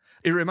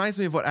 It reminds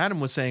me of what Adam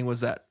was saying,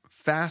 was that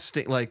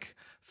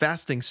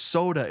fasting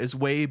soda is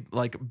way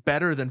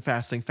better than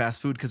fasting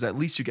fast food, because at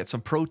least you get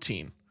some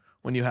protein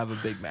when you have a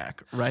Big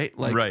Mac, right?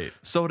 Right.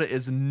 Soda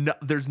is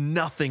there's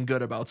nothing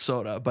good about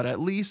soda, but at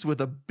least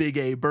with a Big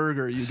A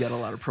burger, you get a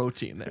lot of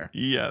protein there.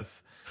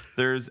 Yes.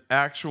 There's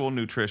actual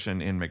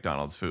nutrition in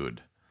McDonald's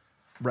food.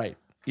 Right.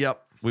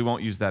 Yep. We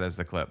won't use that as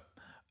the clip.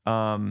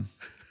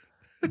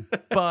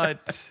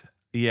 But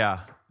yeah,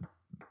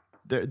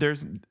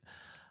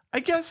 I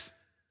guess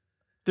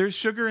there's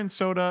sugar in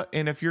soda,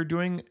 and if you're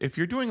doing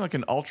like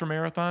an ultra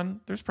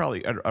marathon, there's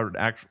probably an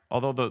actual,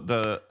 although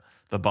the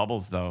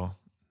bubbles though.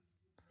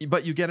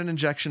 But you get an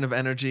injection of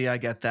energy. I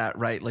get that,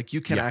 right? Like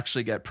you can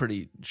actually get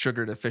pretty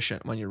sugar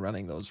deficient when you're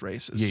running those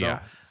races.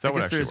 Yeah. So I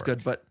guess there is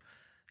good, but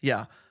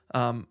yeah.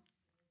 And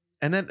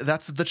then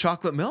that's the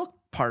chocolate milk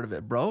part of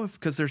it, bro,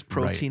 because there's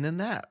protein in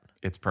that.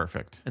 It's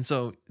perfect. And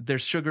so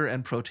there's sugar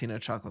and protein in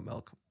chocolate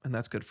milk, and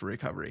that's good for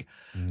recovery.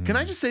 Can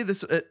I just say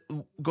this?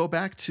 Go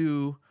back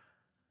to,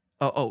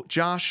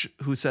 Josh,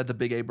 who said the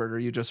Big A burger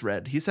you just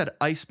read. He said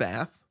ice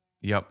bath.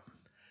 Yep.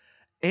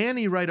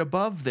 Annie right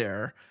above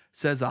there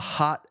says a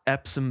hot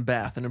Epsom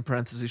bath, and in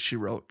parentheses she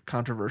wrote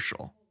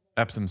controversial.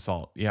 Epsom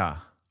salt. Yeah.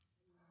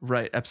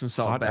 Right, Epsom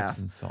salt Hot bath.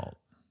 Epsom salt.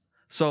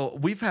 So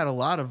we've had a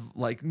lot of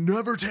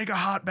never take a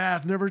hot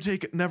bath, never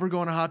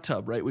go in a hot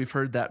tub, right? We've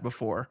heard that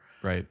before.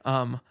 Right.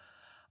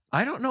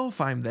 I don't know if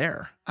I'm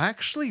there. I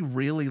actually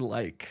really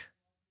like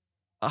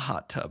a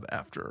hot tub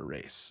after a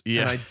race.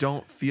 Yeah. And I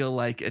don't feel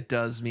like it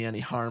does me any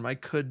harm. I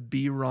could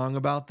be wrong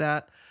about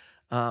that.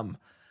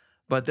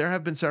 But there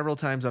have been several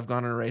times I've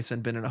gone on a race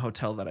and been in a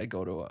hotel that I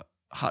go to a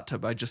hot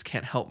tub. I just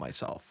can't help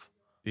myself.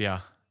 Yeah.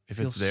 If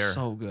Feels it's there.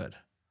 so good.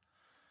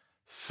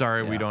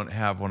 Sorry, we Yeah. don't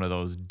have one of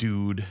those,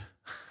 dude.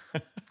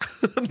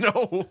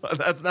 No,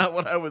 that's not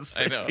what I was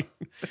saying. I know.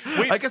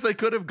 I guess I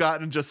could have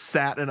gotten just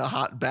sat in a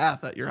hot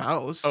bath at your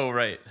house. Oh,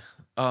 right.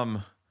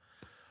 What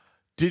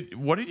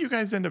did you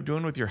guys end up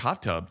doing with your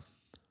hot tub?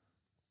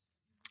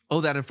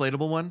 Oh, that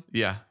inflatable one?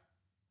 Yeah.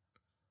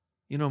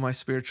 You know my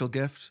spiritual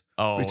gift?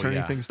 Oh, Returning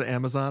yeah. things to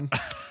Amazon.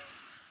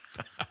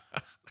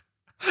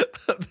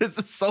 This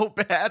is so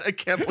bad. I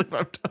can't believe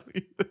I'm telling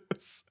you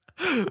this.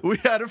 We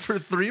had it for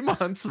 3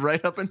 months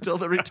right up until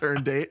the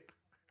return date.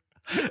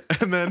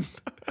 And then,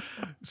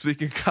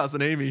 speaking of Kaz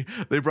and Amy,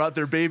 they brought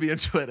their baby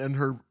into it, and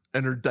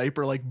her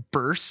diaper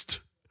burst.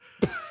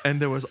 And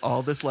there was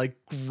all this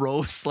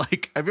gross,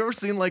 have you ever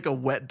seen a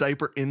wet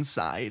diaper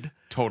inside?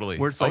 Totally.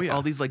 Where it's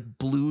all these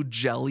blue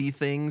jelly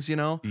things,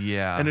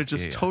 Yeah. And it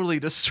just totally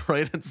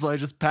destroyed it. So I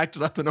just packed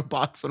it up in a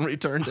box and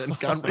returned it and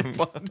got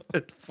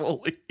refunded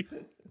fully.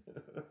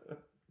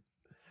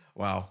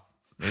 Wow.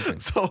 Amazing.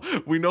 So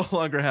we no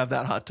longer have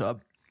that hot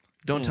tub.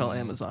 Don't tell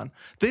Amazon.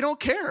 They don't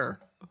care.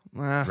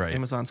 Right.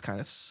 Amazon's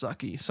kind of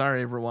sucky.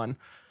 Sorry, everyone.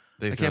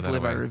 They I throw can't that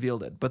believe I away.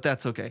 revealed it, but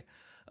that's okay.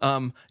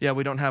 Yeah,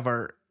 we don't have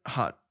our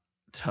hot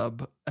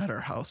tub at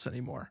our house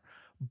anymore.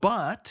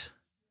 But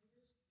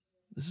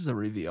this is a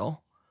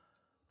reveal.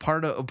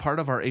 Part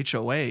of our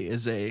HOA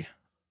is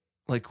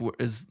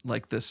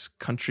this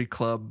country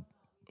club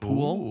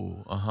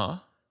pool. Ooh, uh-huh.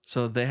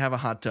 So they have a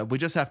hot tub. We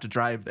just have to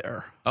drive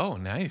there. Oh,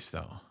 nice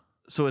though.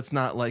 So it's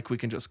not like we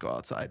can just go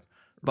outside.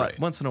 But Right.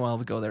 once in a while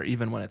we go there,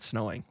 even when it's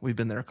snowing. We've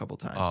been there a couple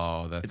times.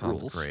 Oh, that It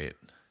sounds rules. great.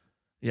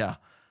 Yeah.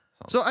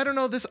 So I don't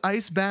know, this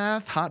ice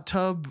bath, hot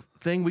tub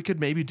thing, we could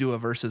maybe do a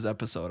versus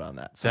episode on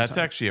that sometime. That's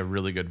actually a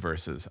really good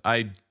versus.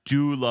 I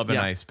do love an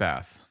Yeah. ice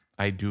bath.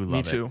 I do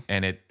love it. too.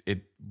 And it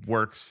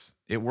works.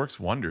 It works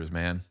wonders,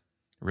 man.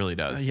 It really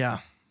does. Yeah.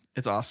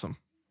 It's awesome.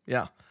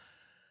 Yeah.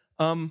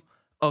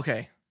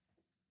 Okay.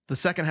 The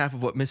second half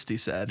of what Misty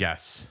said.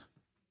 Yes.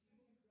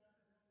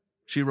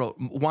 She wrote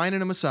wine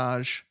and a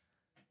massage,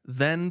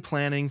 then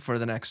planning for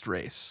the next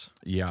race.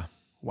 Yeah.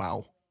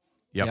 Wow.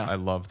 Yep. Yeah. I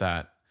love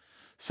that.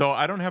 So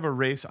I don't have a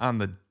race on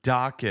the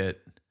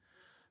docket,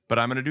 but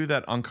I'm going to do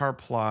that Unkar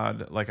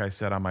Plod, like I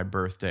said, on my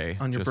birthday.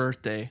 On your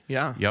birthday.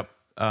 Yeah. Yep.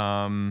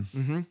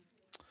 Mm-hmm.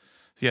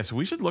 Yeah. So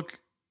we should look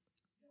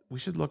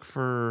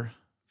for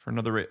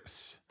another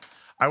race.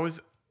 I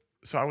was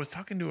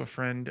talking to a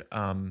friend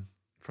from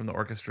the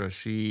orchestra.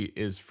 She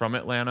is from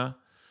Atlanta.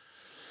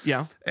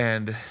 Yeah.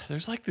 And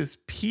there's this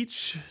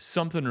peach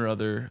something or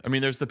other. I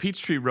mean, there's the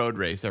Peachtree Road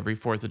Race every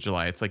 4th of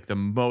July. It's the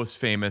most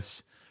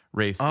famous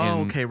race in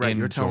okay, right. in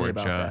You were telling me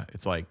Georgia. about that.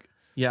 It's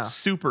Yeah.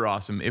 super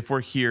awesome. If we're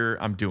here,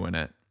 I'm doing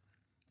it.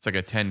 It's a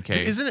 10K.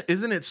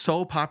 Isn't it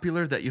so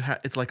popular that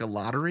it's like a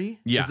lottery?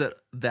 Yeah. Is it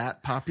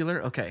that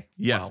popular? Okay.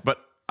 Yes, Wow.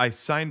 but I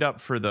signed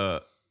up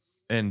for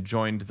and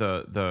joined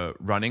the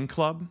running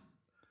club.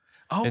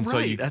 Oh, and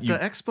right. so At the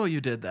expo,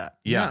 you did that.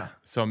 Yeah.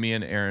 So me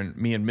and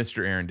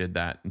Mr. Aaron did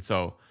that. And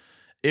so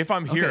if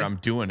I'm here, Okay. I'm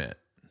doing it.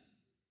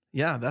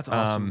 Yeah, that's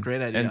awesome.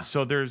 Great idea. And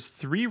so there's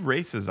 3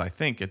 races, I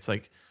think. It's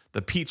like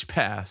the Peach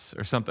Pass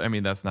or something. I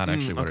mean, that's not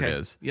actually what it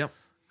is. Yep.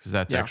 Because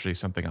that's actually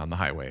something on the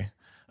highway.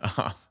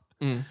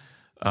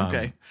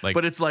 Okay.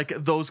 But it's like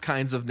those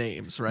kinds of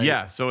names, right?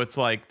 Yeah. So it's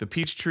like the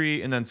Peach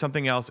Tree and then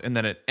something else. And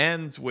then it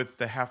ends with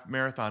the half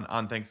marathon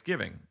on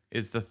Thanksgiving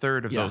is the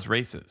third of those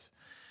races.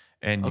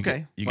 And you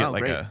get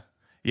like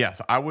great.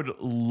 So I would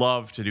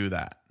love to do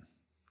that.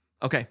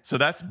 Okay. So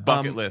that's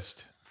bucket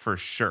list for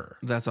sure.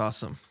 That's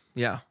awesome.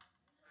 Yeah.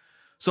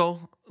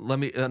 So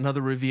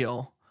another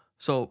reveal.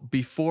 So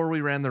before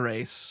we ran the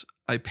race,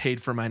 I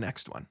paid for my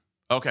next one.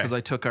 Okay. Because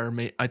I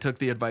took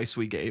the advice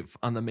we gave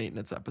on the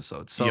maintenance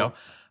episode. So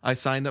I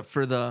signed up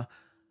for the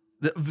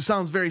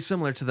sounds very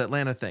similar to the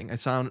Atlanta thing. I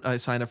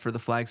signed up for the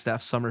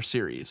Flagstaff Summer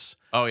Series.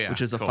 Oh yeah.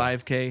 Which is a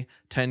 5K,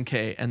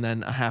 10K, and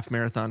then a half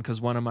marathon.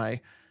 Because one of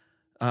my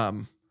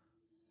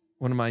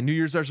New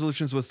Year's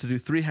resolutions was to do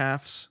 3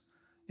 halves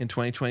in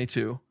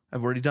 2022.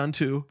 I've already done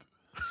 2.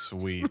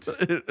 Sweet.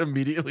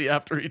 Immediately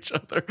after each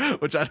other,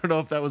 which I don't know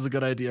if that was a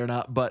good idea or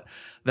not, but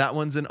that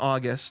one's in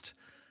August.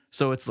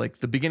 So it's like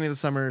the beginning of the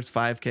summer is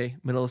 5K,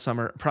 middle of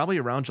summer, probably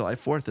around July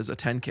 4th is a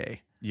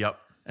 10K. Yep.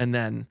 And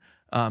then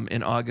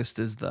in August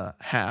is the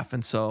half.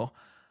 And so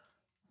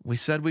we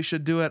said we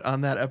should do it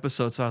on that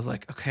episode. So I was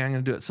like, okay, I'm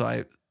going to do it. So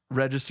I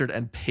registered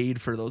and paid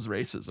for those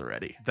races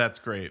already. That's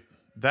great.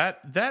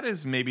 That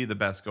is maybe the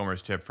best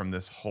Gomer's tip from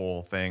this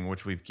whole thing,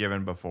 which we've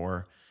given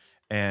before.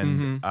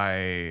 And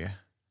I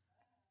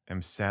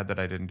am sad that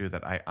I didn't do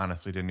that. I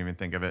honestly didn't even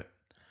think of it.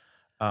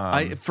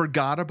 I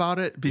forgot about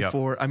it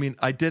before. Yep. I mean,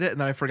 I did it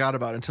and then I forgot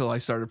about it until I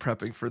started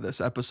prepping for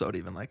this episode.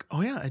 Even like,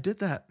 oh yeah, I did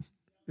that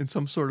in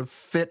some sort of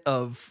fit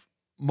of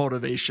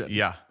motivation.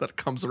 Yeah, that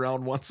comes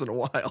around once in a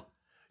while.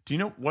 Do you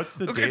know what's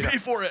the okay, date? Pay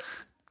for it.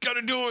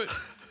 Gotta do it.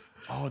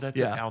 Oh, that's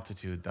at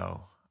altitude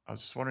though. I was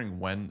just wondering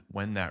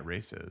when that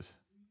race is.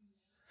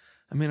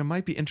 I mean, it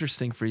might be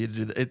interesting for you to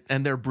do that.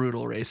 And they're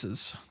brutal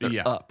races.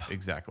 They're up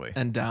exactly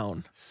and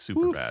down.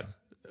 Super bad.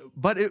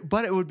 But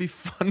it would be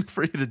fun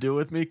for you to do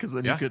with me because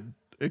then you could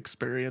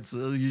experience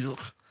it.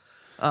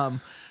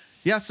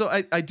 So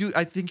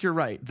I think you're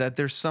right that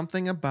there's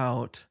something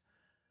about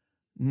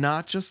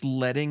not just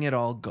letting it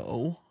all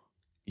go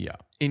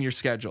in your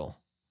schedule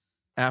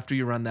after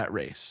you run that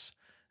race.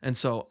 And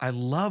so I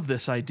love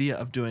this idea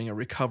of doing a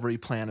recovery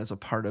plan as a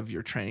part of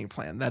your training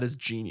plan. That is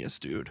genius,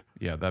 dude.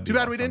 Yeah, that'd be too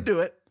bad awesome. We didn't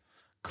do it.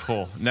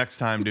 Cool. Next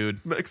time, dude.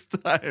 Next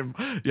time.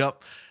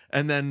 Yep.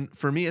 And then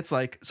for me, it's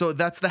like, so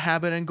that's the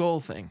habit and goal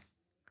thing.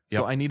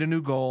 So I need a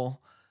new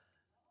goal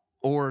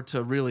or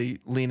to really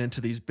lean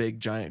into these big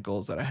giant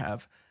goals that I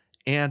have.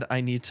 And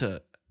I need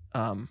to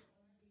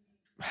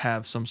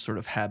have some sort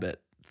of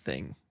habit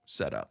thing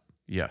set up.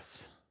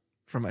 Yes.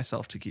 For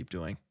myself to keep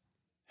doing.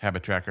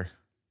 Habit tracker.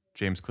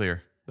 James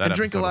Clear. And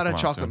drink a lot of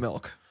chocolate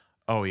milk.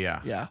 Oh,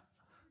 yeah. Yeah.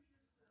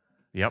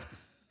 Yep.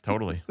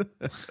 Totally.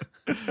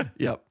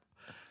 Yep.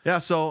 Yeah,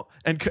 so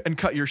and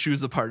cut your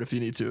shoes apart if you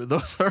need to.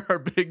 Those are our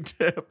big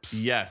tips.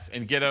 Yes,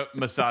 and get a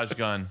massage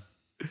gun.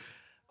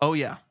 Oh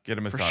yeah, get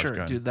a massage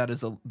gun, dude.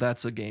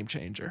 That's a game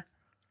changer.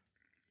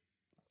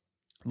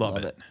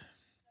 Love it.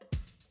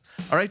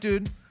 All right,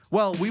 dude.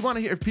 Well, we want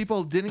to hear if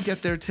people didn't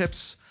get their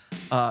tips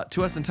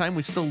to us in time.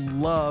 We still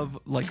love,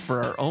 like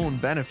for our own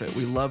benefit,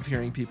 we love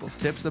hearing people's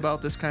tips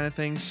about this kind of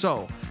thing.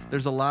 So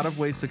there's a lot of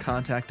ways to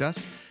contact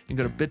us. You can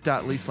go to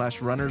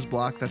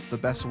bit.ly/runnersblock. That's the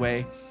best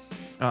way.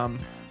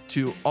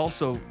 To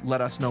also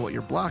let us know what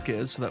your block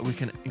is so that we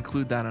can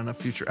include that on a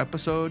future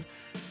episode.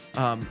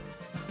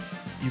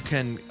 You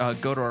can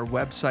go to our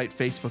website,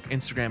 Facebook,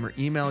 Instagram, or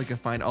email. You can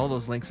find all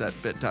those links at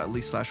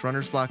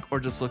bit.ly/runnersblock or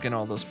just look in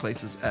all those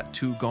places at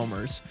 2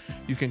 Gomers.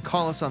 You can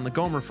call us on the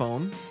Gomer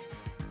phone.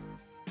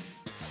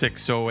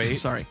 608.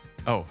 Sorry.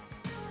 Oh.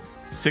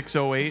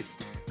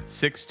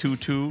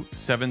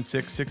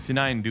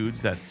 608-622-7669,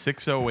 dudes. That's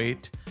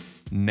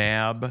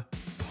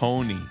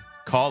 608-NAB-PONY.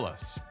 Call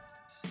us.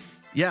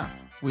 Yeah.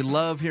 We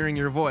love hearing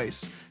your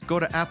voice. Go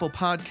to Apple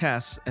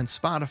Podcasts and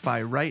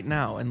Spotify right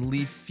now and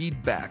leave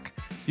feedback.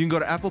 You can go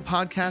to Apple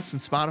Podcasts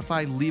and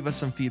Spotify, leave us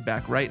some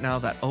feedback right now.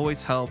 That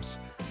always helps.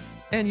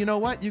 And you know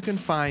what? You can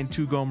find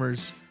 2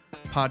 Gomers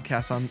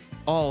podcasts on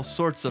all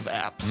sorts of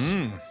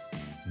apps.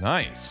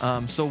 Nice.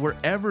 So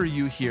wherever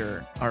you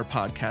hear our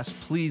podcast,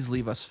 please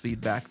leave us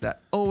feedback. That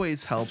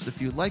always helps.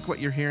 If you like what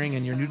you're hearing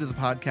and you're new to the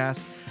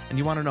podcast and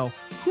you want to know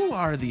who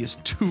are these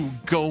 2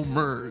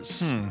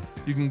 Gomers,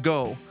 you can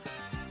go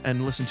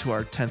and listen to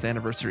our 10th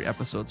anniversary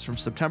episodes from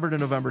September to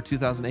November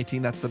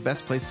 2018. That's the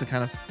best place to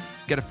kind of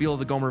get a feel of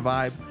the Gomer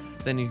vibe.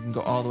 Then you can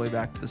go all the way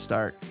back to the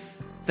start.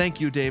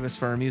 Thank you, Davis,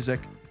 for our music,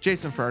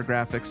 Jason for our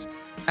graphics,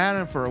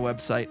 Adam for our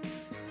website,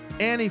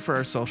 Annie for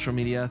our social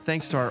media.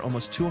 Thanks to our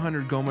almost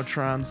 200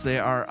 Gomatrons. They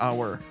are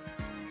our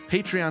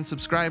Patreon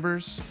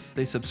subscribers.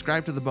 They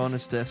subscribe to the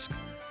bonus disc,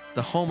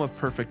 the home of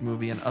Perfect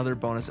Movie and other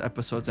bonus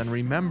episodes. And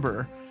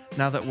remember,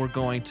 now that we're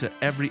going to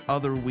every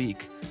other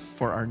week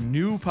for our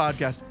new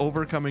podcast,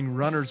 Overcoming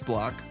Runner's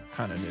Block,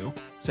 kind of new,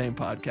 same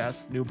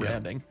podcast, new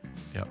branding.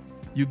 Yep.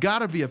 You got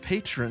to be a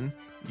patron.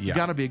 You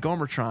got to be a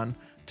Gomertron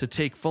to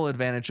take full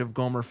advantage of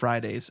Gomer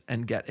Fridays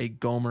and get a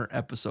Gomer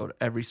episode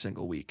every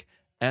single week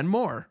and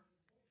more.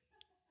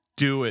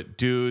 Do it,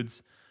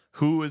 dudes.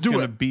 Who is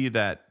going to be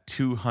that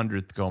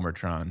 200th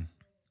Gomertron?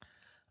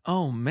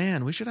 Oh,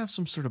 man, we should have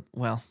some sort of,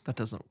 well, that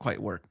doesn't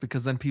quite work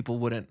because then people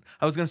wouldn't.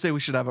 I was going to say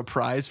we should have a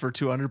prize for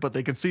 200, but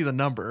they can see the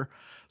number.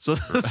 So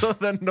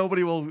then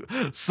nobody will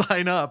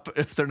sign up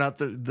if they're not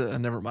the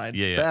never mind.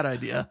 Yeah. Bad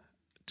idea.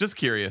 Just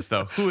curious,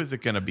 though. Who is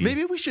it going to be?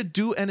 Maybe we should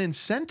do an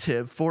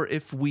incentive for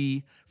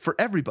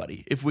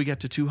everybody if we get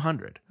to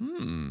 200.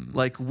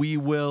 Like we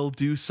will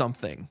do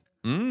something.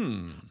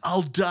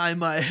 I'll dye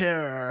my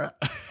hair.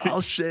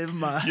 I'll shave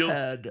my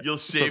head. You'll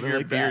shave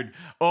your beard.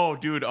 Oh,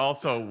 dude.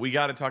 Also, we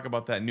got to talk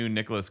about that new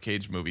Nicolas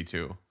Cage movie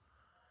too.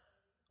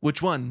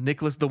 Which one?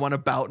 The one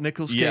about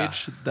Nicolas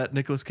Cage that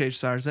Nicolas Cage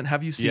stars in.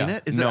 Have you seen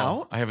it? Is it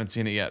out? I haven't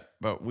seen it yet,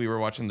 but we were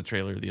watching the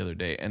trailer the other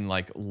day and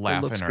like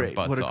laughing our butts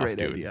off. What a great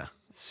dude. idea.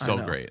 So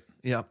great.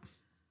 Yep.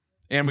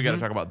 And we got to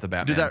talk about the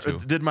Batman too.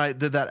 Did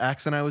that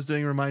accent I was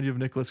doing remind you of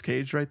Nicolas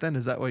Cage right then?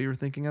 Is that why you were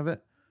thinking of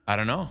it? I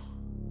don't know.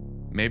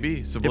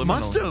 Maybe subliminal. It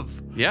must have.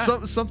 Yeah.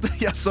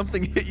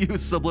 Something hit you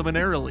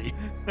subliminarily.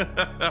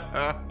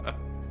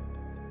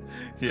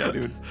 Yeah,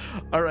 dude.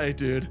 All right,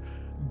 dude.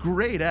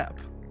 Great app.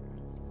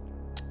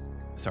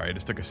 Sorry, I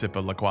just took a sip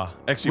of La Croix.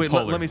 Actually,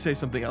 wait, let me say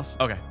something else.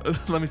 Okay.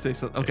 Let me say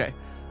something. Okay.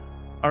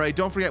 All right,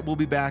 don't forget, we'll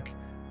be back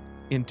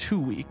in 2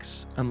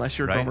 weeks. Unless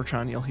you're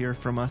Gomertron, you'll hear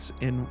from us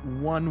in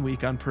 1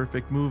 week on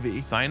Perfect Movie.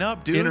 Sign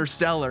up, dude.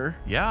 Interstellar.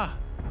 Yeah.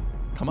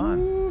 Come on.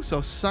 Ooh, so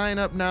sign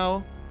up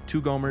now.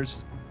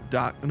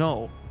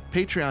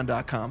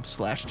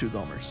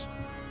 Patreon.com/2gomers.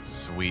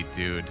 Sweet,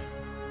 dude. All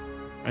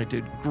right,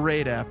 dude.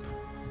 Great app.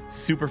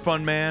 Super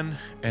fun, man.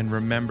 And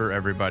remember,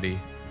 everybody,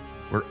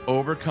 we're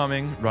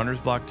overcoming runner's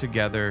block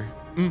together.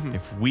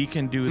 If we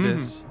can do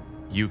this,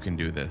 you can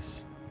do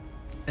this.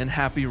 And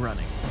happy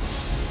running.